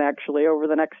 billion actually over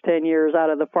the next 10 years out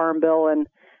of the Farm Bill, and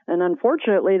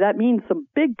unfortunately that means some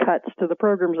big cuts to the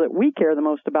programs that we care the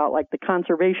most about, like the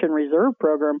Conservation Reserve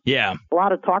Program. Yeah. A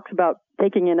lot of talks about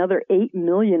taking another 8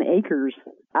 million acres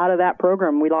out of that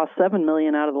program. We lost 7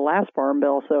 million out of the last Farm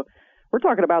Bill, so we're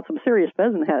talking about some serious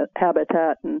pheasant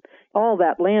habitat and all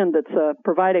that land that's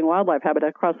providing wildlife habitat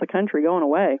across the country going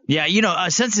away. Yeah,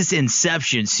 since its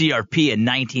inception, CRP in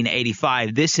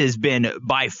 1985, this has been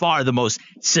by far the most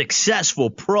successful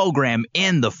program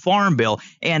in the Farm Bill.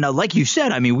 And like you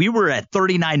said, we were at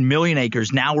 39 million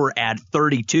acres. Now we're at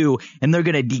 32, and they're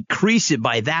going to decrease it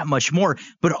by that much more.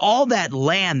 But all that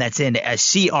land that's in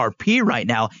CRP right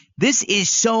now, this is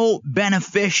so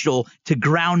beneficial to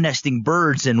ground nesting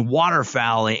birds and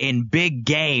waterfowl and big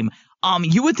game.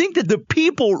 You would think that the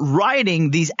people writing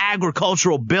these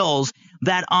agricultural bills,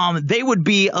 that they would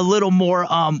be a little more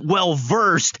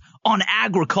well-versed on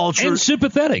agriculture and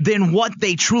sympathetic than what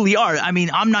they truly are.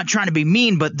 I'm not trying to be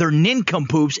mean, but they're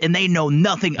nincompoops and they know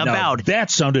nothing about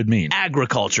that sounded mean.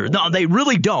 Agriculture. No, they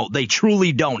really don't. They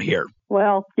truly don't here.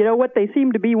 Well, what they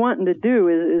seem to be wanting to do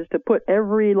is to put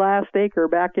every last acre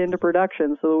back into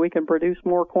production so that we can produce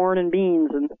more corn and beans.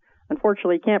 And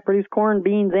unfortunately, you can't produce corn,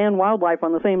 beans, and wildlife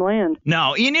on the same land.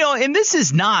 No, and this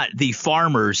is not the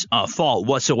farmers' fault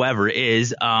whatsoever. Is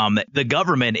the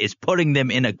government is putting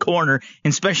them in a corner,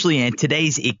 especially in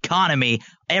today's economy.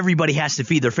 Everybody has to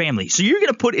feed their family. So you're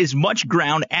going to put as much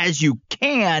ground as you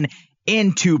can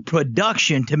into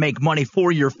production to make money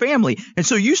for your family. And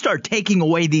so you start taking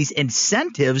away these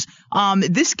incentives.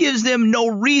 This gives them no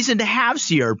reason to have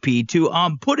CRP to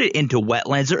put it into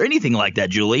wetlands or anything like that,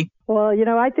 Julie. Well,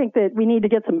 I think that we need to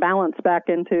get some balance back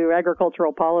into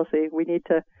agricultural policy. We need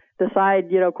to decide,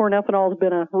 corn ethanol has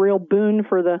been a real boon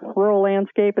for the rural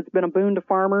landscape. It's been a boon to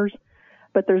farmers.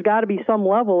 But there's got to be some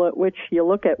level at which you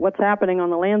look at what's happening on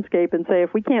the landscape and say,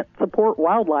 if we can't support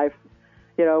wildlife,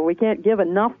 we can't give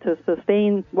enough to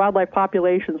sustain wildlife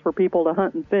populations for people to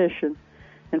hunt and fish. And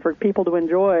and for people to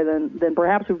enjoy, then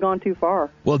perhaps we've gone too far.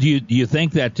 Well, do you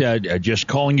think that just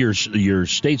calling your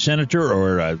state senator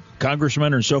or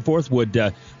congressman and so forth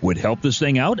would help this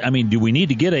thing out? I mean, do we need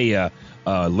to get a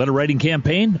letter writing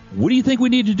campaign? What do you think we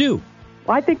need to do?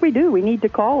 Well, I think we do. We need to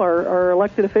call our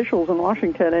elected officials in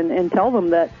Washington and tell them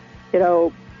that,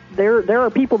 there are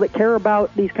people that care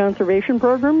about these conservation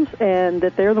programs, and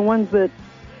that they're the ones that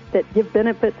give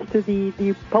benefits to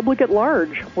the public at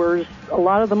large, whereas a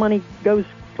lot of the money goes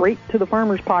straight to the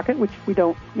farmer's pocket, which we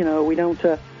don't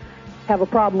have a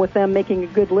problem with them making a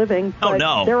good living.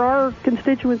 But there are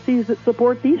constituencies that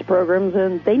support these programs,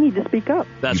 and they need to speak up.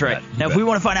 That's right. Now, if we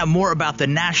want to find out more about the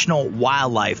National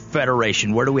Wildlife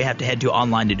Federation, where do we have to head to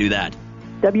online to do that?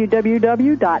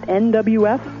 www.nwf.org.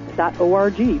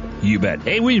 You bet.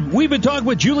 Hey, we've been talking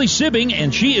with Julie Sibbing,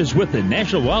 and she is with the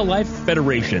National Wildlife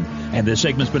Federation. And this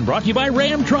segment's been brought to you by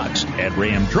Ram Trucks at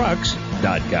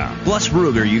ramtrucks.com. Plus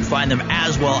Ruger, you can find them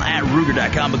as well at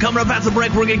Ruger.com. But coming up after the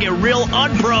break, we're going to get real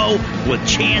unpro with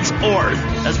Chance Orth.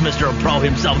 That's Mr. Pro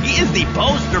himself. He is the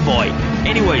poster boy.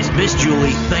 Anyways, Miss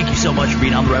Julie, thank you so much for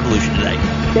being on The Revolution today.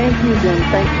 Thank you, Jim.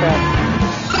 Thanks,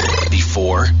 Beth.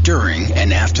 Before, during,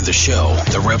 and after the show,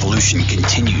 The Revolution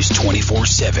continues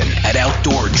 24/7 at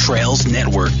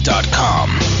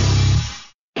OutdoorTrailsNetwork.com.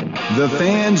 The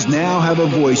fans now have a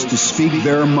voice to speak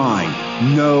their mind.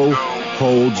 No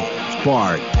holds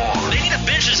barred. They need to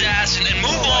bench his ass and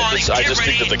move on. I just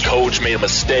think that the coach made a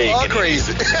mistake. Oh,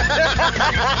 crazy.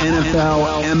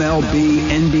 NFL, MLB,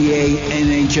 NBA,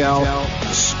 NHL.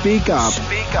 Speak up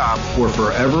or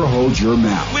forever hold your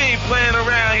mouth. We ain't playing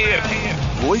around here.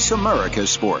 Voice America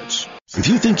Sports. If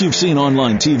you think you've seen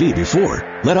online TV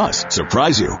before, let us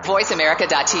surprise you.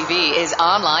 VoiceAmerica.tv is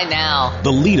online now.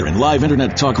 The leader in live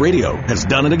internet talk radio has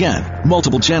done it again.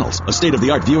 Multiple channels, a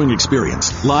state-of-the-art viewing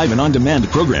experience, live and on-demand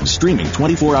programs streaming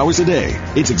 24 hours a day.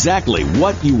 It's exactly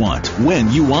what you want, when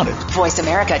you want it.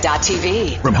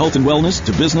 VoiceAmerica.tv. From health and wellness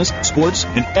to business, sports,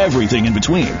 and everything in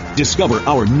between. Discover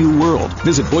our new world.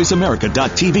 Visit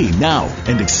VoiceAmerica.tv now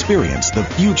and experience the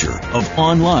future of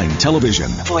online television.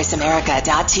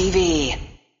 VoiceAmerica.tv.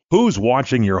 Who's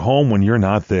watching your home when you're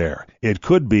not there? It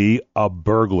could be a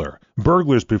burglar.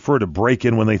 Burglars prefer to break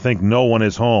in when they think no one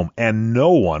is home, and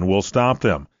no one will stop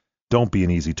them. Don't be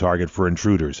an easy target for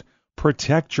intruders.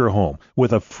 Protect your home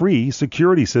with a free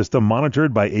security system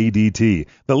monitored by ADT,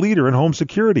 the leader in home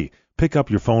security. Pick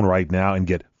up your phone right now and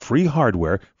get free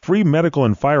hardware, free medical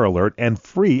and fire alert, and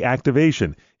free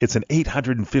activation. It's an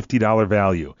 $850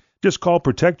 value. Just call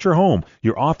Protect Your Home,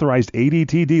 your authorized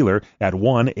ADT dealer, at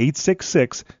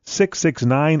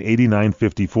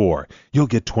 1-866-669-8954. You'll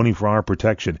get 24-hour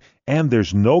protection, and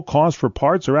there's no cost for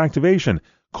parts or activation.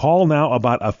 Call now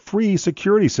about a free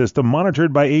security system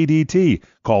monitored by ADT.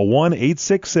 Call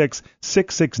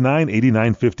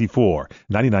 1-866-669-8954.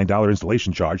 $99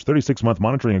 installation charge, 36-month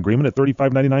monitoring agreement at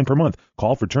 $35.99 per month.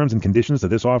 Call for terms and conditions to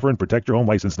this offer and protect your home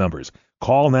license numbers.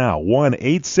 Call now,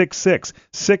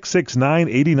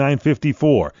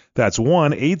 1-866-669-8954. That's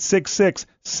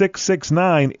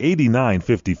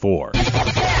 1-866-669-8954.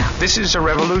 This is a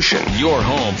revolution. Your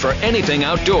home for anything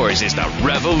outdoors is the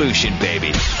Revolution,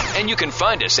 baby. And you can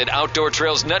find us at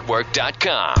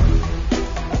OutdoorTrailsNetwork.com.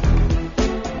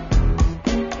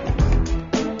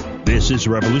 This is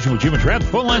Revolution with Jim and Trav. The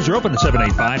phone lines are open at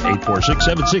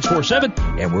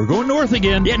 785-846-7647, and we're going north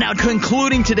again. Yeah, now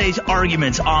concluding today's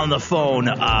arguments on the phone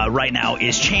right now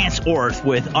is Chance Orth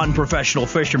with Unprofessional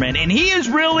Fisherman, and he is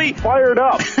really fired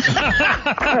up.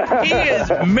 He is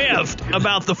miffed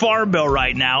about the Farm Bill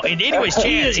right now. And anyways,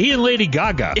 Chance. He and Lady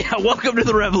Gaga. Yeah, welcome to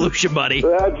the Revolution, buddy.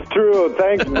 That's true.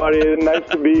 Thanks, buddy. Nice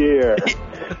to be here.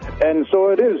 And so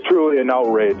it is truly an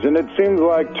outrage, and it seems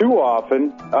like too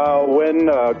often when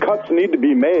cuts need to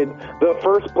be made, the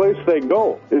first place they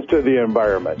go is to the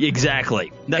environment.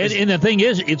 Exactly. And the thing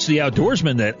is, it's the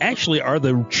outdoorsmen that actually are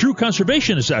the true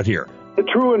conservationists out here. The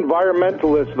true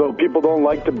environmentalists, though, people don't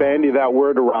like to bandy that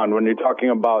word around when you're talking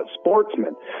about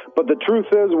sportsmen. But the truth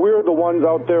is, we're the ones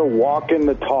out there walking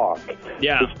the talk.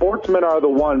 Yeah. The sportsmen are the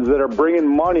ones that are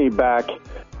bringing money back,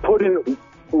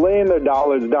 laying their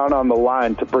dollars down on the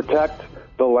line to protect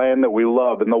the land that we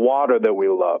love and the water that we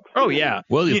love. Oh, yeah.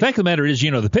 Well, the fact of the matter is,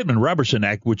 the Pittman-Robertson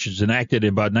Act, which was enacted in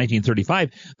about 1935,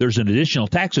 there's an additional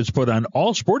tax that's put on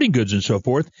all sporting goods and so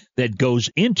forth that goes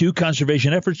into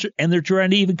conservation efforts, and they're trying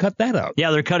to even cut that out.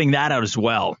 Yeah, they're cutting that out as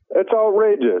well. It's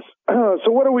outrageous.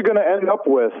 So what are we going to end up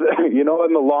with, in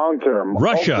the long term?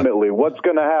 Russia. Ultimately, what's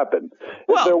going to happen?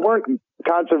 Well, if there weren't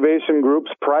conservation groups,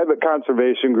 private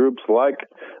conservation groups like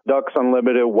Ducks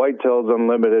Unlimited, Whitetails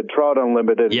Unlimited, Trout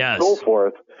Unlimited, yes, and so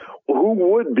forth,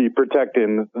 who would be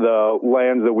protecting the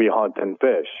lands that we hunt and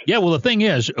fish? Yeah, well, the thing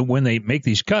is, when they make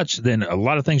these cuts, then a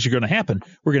lot of things are going to happen.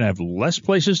 We're going to have less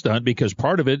places to hunt because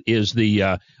part of it is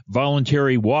the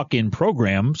voluntary walk-in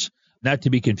programs, not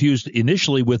to be confused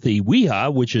initially with the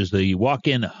WIHA, which is the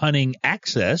walk-in hunting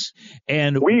access.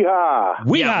 And WIHA.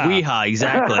 Yeah, WIHA,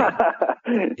 exactly.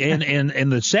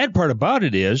 And the sad part about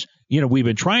it is, we've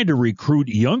been trying to recruit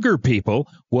younger people.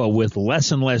 Well, with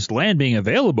less and less land being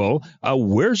available,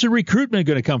 where's the recruitment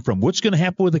going to come from? What's going to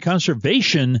happen with the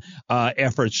conservation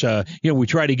efforts? We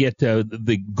try to get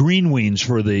the greenwings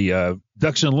for the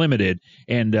Ducks Unlimited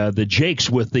and the Jakes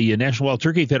with the National Wild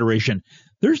Turkey Federation.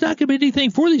 There's not going to be anything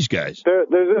for these guys.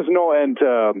 There's just no end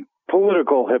to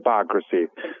political hypocrisy.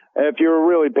 If you're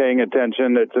really paying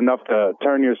attention, it's enough to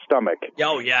turn your stomach.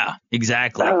 Oh, yeah,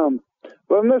 exactly.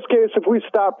 Well, in this case, if we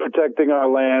stop protecting our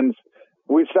lands,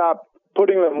 we stop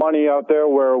putting the money out there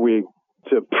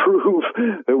to prove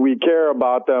that we care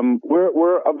about them,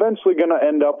 we're eventually going to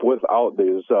end up without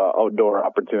these outdoor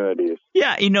opportunities.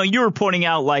 Yeah, you were pointing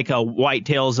out like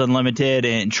Whitetails Unlimited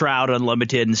and Trout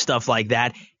Unlimited and stuff like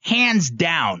that. Hands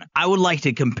down, I would like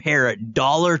to compare it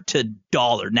dollar to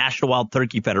dollar, National Wild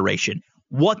Turkey Federation,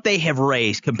 what they have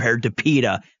raised compared to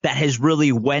PETA that has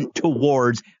really went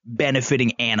towards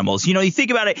benefiting animals. You think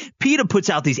about it, PETA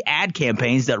puts out these ad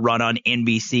campaigns that run on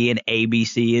NBC and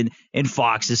ABC and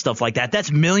Fox and stuff like that.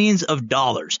 That's millions of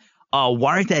dollars.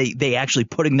 Why aren't they actually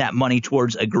putting that money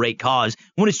towards a great cause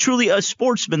when it's truly us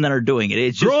sportsmen that are doing it?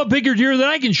 It's just, grow a bigger deer than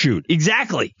I can shoot.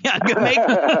 Exactly. Yeah, but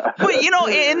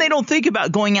and they don't think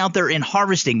about going out there and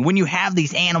harvesting. When you have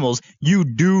these animals, you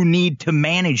do need to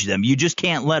manage them. You just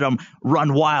can't let them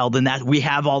run wild, and that we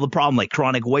have all the problem like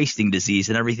chronic wasting disease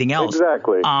and everything else.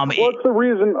 Exactly. It's the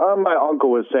reason my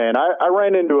uncle was saying. I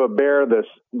ran into a bear this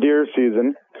deer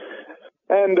season.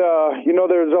 And,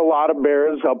 there's a lot of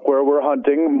bears up where we're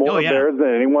hunting, more bears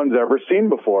than anyone's ever seen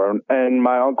before. And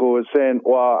my uncle was saying,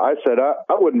 well, I said,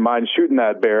 I wouldn't mind shooting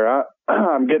that bear.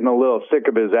 I'm getting a little sick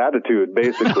of his attitude,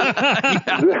 basically.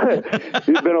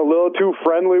 He's been a little too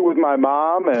friendly with my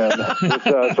mom and with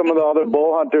some of the other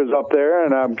bull hunters up there,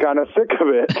 and I'm kind of sick of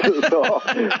it.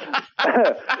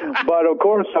 But, of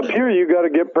course, up here you got to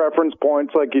get preference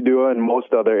points like you do in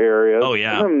most other areas. Oh,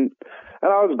 yeah. And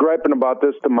I was griping about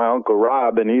this to my Uncle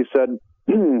Rob, and he said,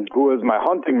 who was my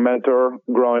hunting mentor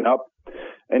growing up,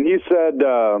 and he said,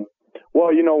 well,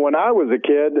 when I was a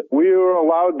kid, we were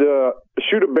allowed to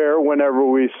shoot a bear whenever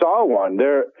we saw one.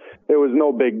 It was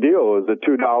no big deal. It was a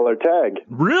 $2 tag.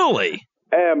 Really?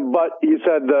 But he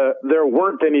said there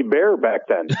weren't any bear back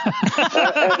then.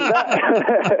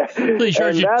 They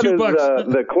charge you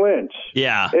 $2. The clinch.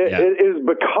 Yeah. It is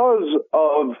because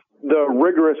of the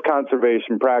rigorous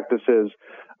conservation practices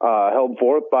held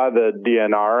forth by the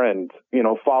DNR and,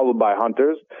 followed by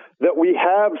hunters, that we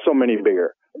have so many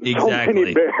bear. Exactly. So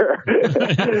many bear.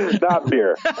 Not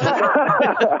beer.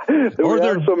 We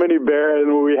have so many bear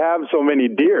and we have so many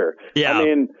deer. Yeah. I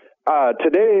mean,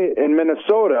 today in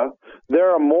Minnesota,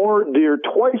 there are more deer,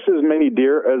 twice as many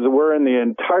deer as were in the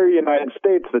entire United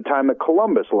States the time that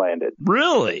Columbus landed.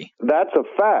 Really? That's a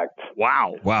fact.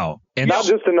 Wow. And not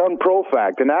just an unpro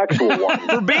fact, an actual one.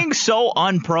 For being so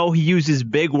unpro, he uses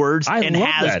big words and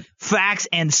has that. facts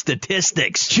and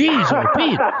statistics. Jeez,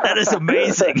 Pete. That is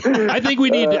amazing. I think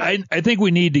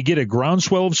we need to get a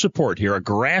groundswell of support here, a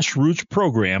grassroots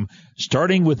program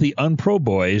starting with the unpro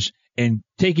boys and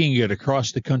taking it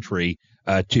across the country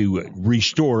to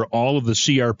restore all of the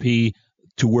CRP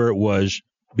to where it was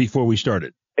before we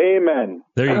started. Amen.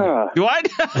 There you go. What?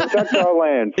 Protect our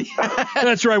land.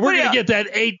 That's right. We're going to get that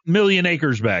 8 million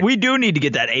acres back. We do need to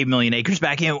get that 8 million acres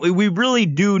back. And we really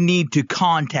do need to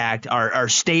contact our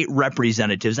state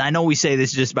representatives. I know we say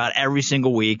this just about every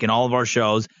single week in all of our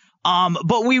shows.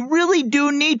 But we really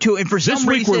do need to, and for some reason,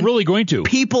 this week we're really going to.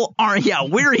 People aren't. Yeah,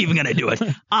 we're even going to do it.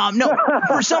 No,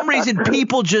 for some reason,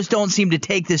 people just don't seem to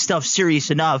take this stuff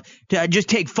serious enough to just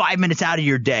take 5 minutes out of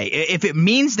your day. If it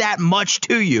means that much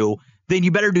to you, then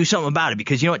you better do something about it,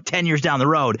 because you know what? 10 years down the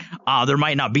road, there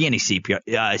might not be any CRP.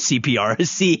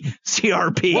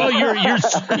 Well, your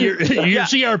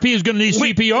CRP is going to need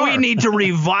CPR. We need to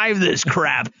revive this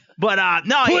crap. But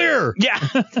no, clear. Yeah,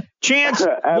 Chance.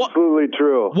 Absolutely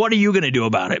true. What are you going to do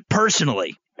about it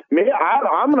personally? Me,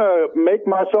 I'm going to make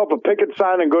myself a picket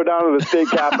sign and go down to the state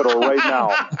capitol right now.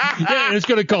 Yeah, and it's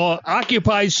going to call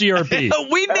Occupy CRP.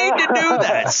 We need to do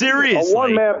that, seriously. A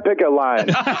one-man picket line,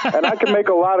 and I can make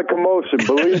a lot of commotion,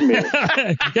 believe me.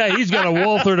 Yeah, he's got a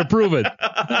Walther to prove it.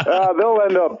 They'll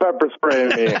end up pepper spraying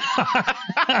me.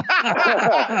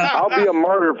 I'll be a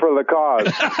martyr for the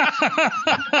cause.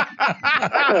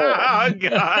 Oh,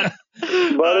 God.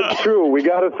 But it's true. We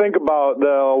got to think about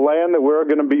the land that we're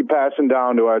going to be passing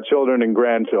down to our children and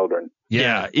grandchildren.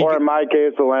 Yeah. Or in my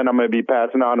case, the land I'm going to be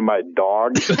passing on to my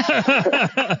dog.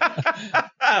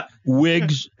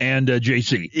 Wiggs and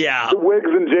JC. Yeah. Wiggs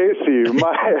and JC,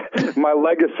 my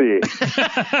legacy.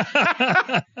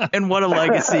 And what a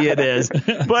legacy it is.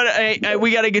 But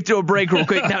we got to get to a break real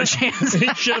quick now, Chance.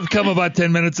 It should have come about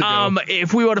 10 minutes ago.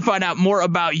 If we want to find out more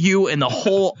about you and the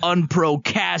whole Unpro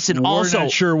cast, and We're also,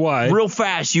 not sure why. real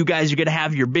fast, you guys are going to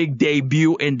have your big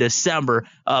debut in December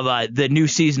of the new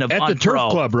season of At Unpro. the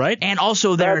Turf Club, right? And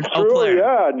also there That's in Eau true, Claire.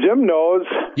 yeah. Jim knows.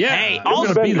 Yeah. Hey,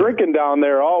 I've been drinking down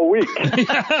there all week. But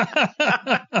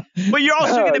you're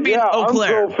also going to be in Eau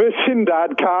Claire.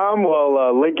 Unprofishing.com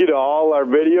will link you to all our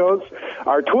videos.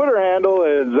 Our Twitter handle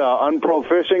is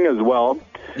unprofishing as well.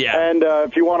 Yeah. And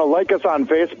if you want to like us on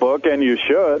Facebook, and you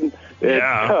should,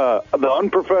 it's The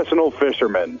Unprofessional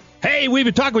Fisherman. Hey, we've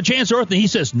been talking with Chance Orton. He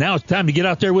says now it's time to get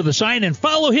out there with a sign and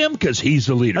follow him because he's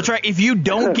the leader. That's right. If you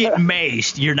don't get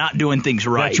maced, you're not doing things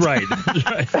right. That's right.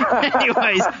 That's right.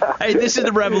 Anyways, hey, this is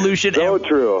The Revolution. So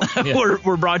true.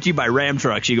 We're brought to you by Ram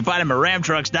Trucks. You can find them at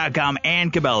ramtrucks.com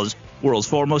and Cabela's, world's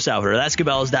foremost outfitter. That's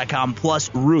Cabela's.com plus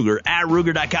Ruger at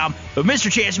Ruger.com. But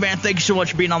Mr. Chance, man, thank you so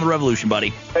much for being on The Revolution, buddy.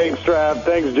 Thanks, Trav.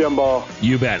 Thanks, Jimbo.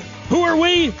 You bet. Who are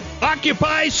we?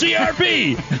 Occupy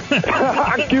CRB.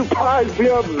 Occupy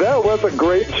CRB. That was a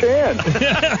great chant.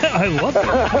 I love it.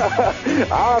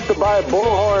 I'll have to buy a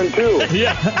bullhorn, too.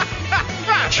 Yeah.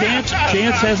 Chance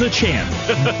has a chant.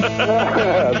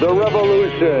 The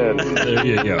Revolution. There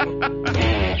you go.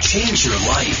 Change your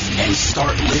life and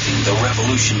start living the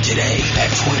revolution today at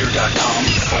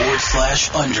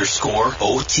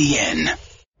twitter.com/_OTN.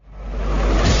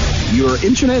 Your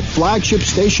internet flagship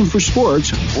station for sports,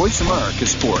 Voice America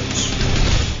Sports.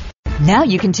 Now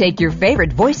you can take your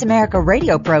favorite Voice America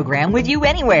radio program with you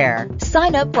anywhere.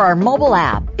 Sign up for our mobile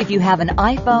app if you have an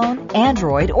iPhone,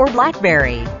 Android, or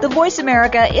BlackBerry. The Voice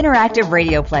America Interactive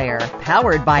Radio Player,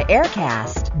 powered by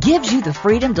Aircast, gives you the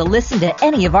freedom to listen to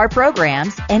any of our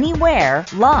programs, anywhere,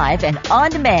 live and on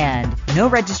demand. No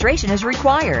registration is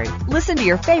required. Listen to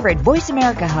your favorite Voice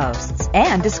America hosts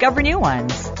and discover new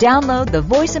ones. Download the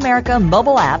Voice America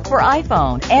mobile app for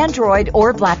iPhone, Android,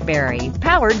 or BlackBerry,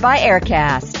 powered by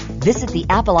Aircast. Visit the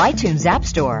Apple iTunes App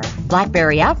Store,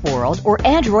 BlackBerry App World, or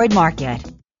Android Market.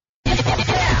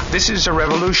 This is a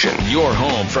revolution. Your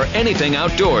home for anything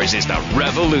outdoors is the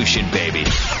Revolution, baby.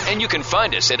 And you can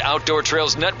find us at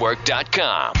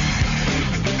OutdoorTrailsNetwork.com.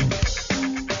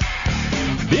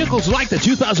 Vehicles like the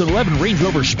 2011 Range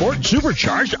Rover Sport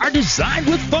Supercharged are designed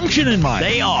with function in mind.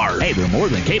 They are. Hey, they're more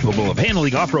than capable of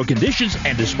handling off-road conditions,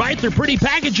 and despite their pretty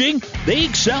packaging, they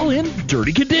excel in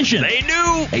dirty conditions. They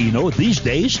do. Hey, you know what? These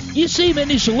days, you see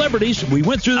many celebrities. We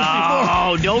went through this before.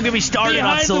 Oh, don't get me started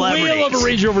on celebrities. Behind the wheel of a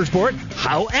Range Rover Sport.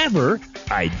 However,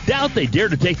 I doubt they dare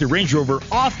to take the Range Rover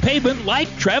off pavement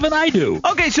like Trev and I do.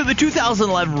 Okay, so the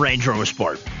 2011 Range Rover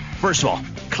Sport. First of all,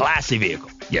 classy vehicle.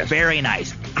 Yes. Very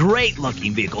nice. Great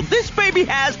looking vehicle. This baby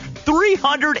has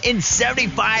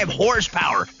 375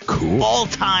 horsepower. Cool.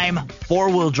 All-time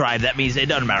four-wheel drive. That means it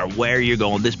doesn't matter where you're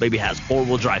going. This baby has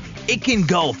four-wheel drive. It can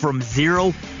go from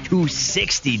 0 to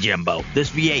 60, Jimbo. This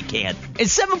V8 can. In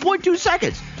 7.2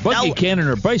 seconds. Buggy can in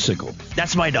her bicycle.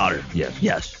 That's my daughter. Yes.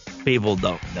 Yes. People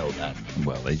don't know that.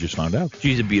 Well, they just found out.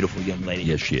 She's a beautiful young lady.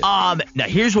 Yes, she is. Now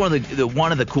here's one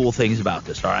of the cool things about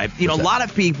this. All right, a lot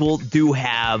of people do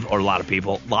have, or a lot of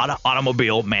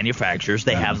automobile manufacturers,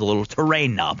 they have the little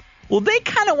terrain knob. Well, they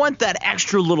kind of want that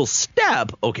extra little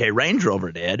step. Okay, Range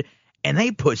Rover did, and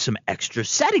they put some extra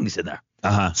settings in there.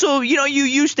 Uh-huh. So you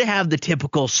used to have the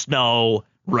typical snow,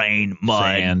 rain,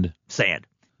 mud, sand.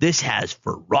 This has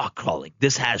for rock crawling.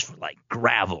 This has for like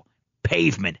gravel.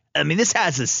 Pavement. I mean, this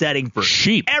has a setting for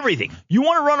sheep. Everything. You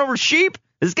want to run over sheep?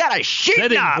 It's got a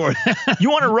sheep knob.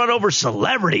 You want to run over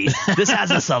celebrities? This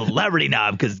has a celebrity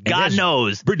knob because God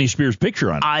knows Britney Spears' picture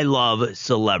on it. I love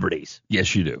celebrities.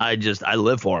 Yes, you do. I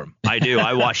live for them. I do.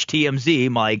 I watch TMZ.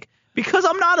 I'm like, because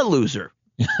I'm not a loser.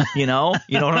 You know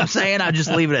what I'm saying? I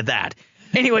just leave it at that.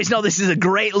 Anyways, no, this is a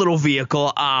great little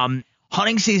vehicle.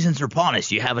 Hunting seasons are upon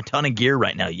us. You have a ton of gear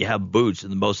right now. You have boots,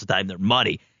 and most of the time they're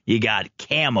muddy. You got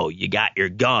camo, you got your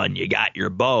gun, you got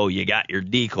your bow, you got your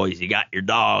decoys, you got your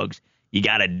dogs, you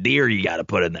got a deer you got to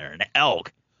put in there, an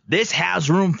elk. This has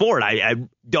room for it. I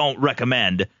don't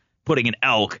recommend putting an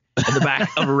elk in the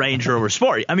back of a Range Rover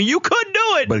Sport. I mean, you could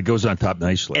do it. But it goes on top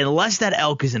nicely. Unless that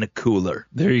elk is in a cooler.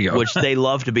 There you go. Which they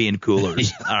love to be in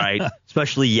coolers, all right?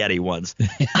 Especially Yeti ones.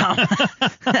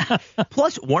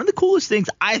 Plus, one of the coolest things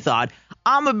I thought,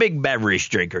 I'm a big beverage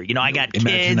drinker. I got kids.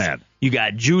 Imagine that. You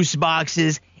got juice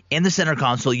boxes. In the center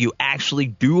console, you actually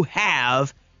do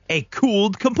have a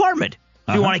cooled compartment.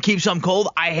 If you want to keep something cold,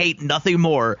 I hate nothing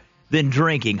more than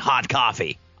drinking hot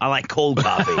coffee. I like cold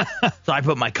coffee. So I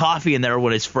put my coffee in there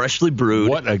when it's freshly brewed.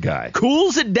 What a guy.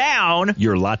 Cools it down.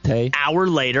 Your latte. Hour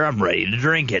later, I'm ready to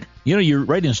drink it. You know, you're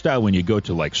right in style when you go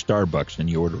to like Starbucks and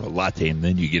you order a latte and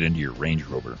then you get into your Range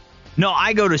Rover. No,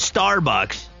 I go to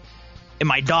Starbucks in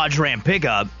my Dodge Ram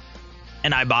pickup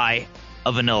and I buy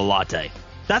a vanilla latte.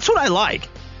 That's what I like.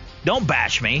 Don't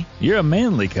bash me. You're a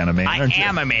manly kind of man, aren't you? I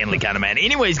am a manly kind of man.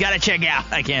 Anyways, gotta check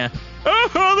out. I can't.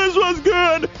 Oh, this one's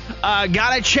good.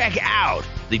 Gotta check out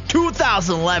the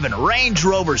 2011 Range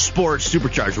Rover Sport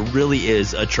Supercharger. Really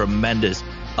is a tremendous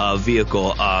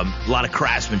vehicle. A lot of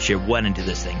craftsmanship went into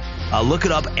this thing. Look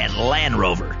it up at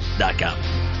LandRover.com.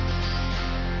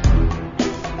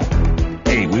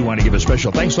 Hey, we want to give a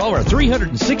special thanks to all of our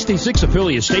 366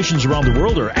 affiliate stations around the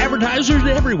world, our advertisers, and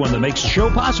everyone that makes the show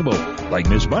possible, like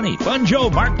Miss Bunny, Fun Joe,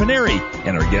 Mark Paneri,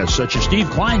 and our guests such as Steve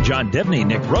Klein, John Debney,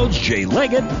 Nick Rhodes, Jay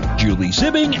Leggett, Julie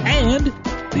Sibbing, and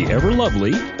the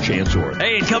ever-lovely Chance Orr.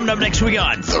 Hey, and coming up next week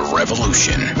on The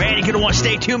Revolution. Man, you're going to want to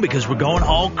stay tuned because we're going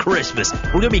all Christmas.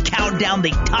 We're going to be counting down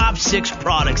the top 6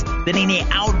 products that any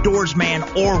outdoors man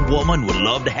or woman would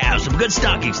love to have. Some good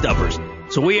stocking stuffers.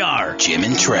 So we are Jim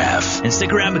and Trav. And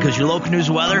stick around because your local news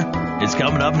weather is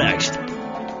coming up next.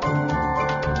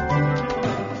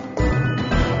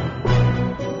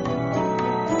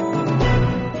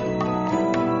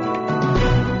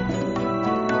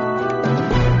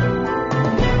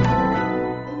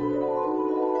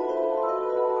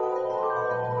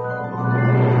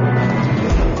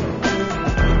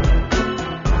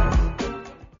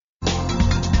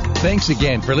 Thanks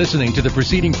again for listening to the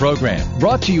preceding program,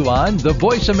 brought to you on the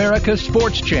Voice America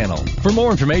Sports Channel. For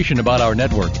more information about our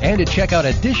network and to check out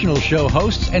additional show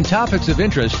hosts and topics of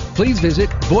interest, please visit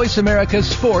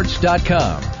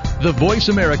voiceamericasports.com. The Voice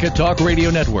America Talk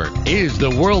Radio Network is the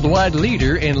worldwide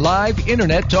leader in live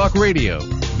Internet talk radio.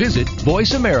 Visit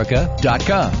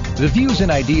voiceamerica.com. The views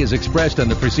and ideas expressed on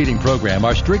the preceding program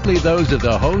are strictly those of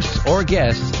the hosts or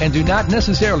guests and do not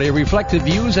necessarily reflect the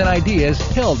views and ideas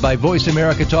held by Voice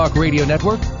America Talk Radio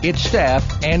Network, its staff,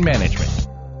 and management.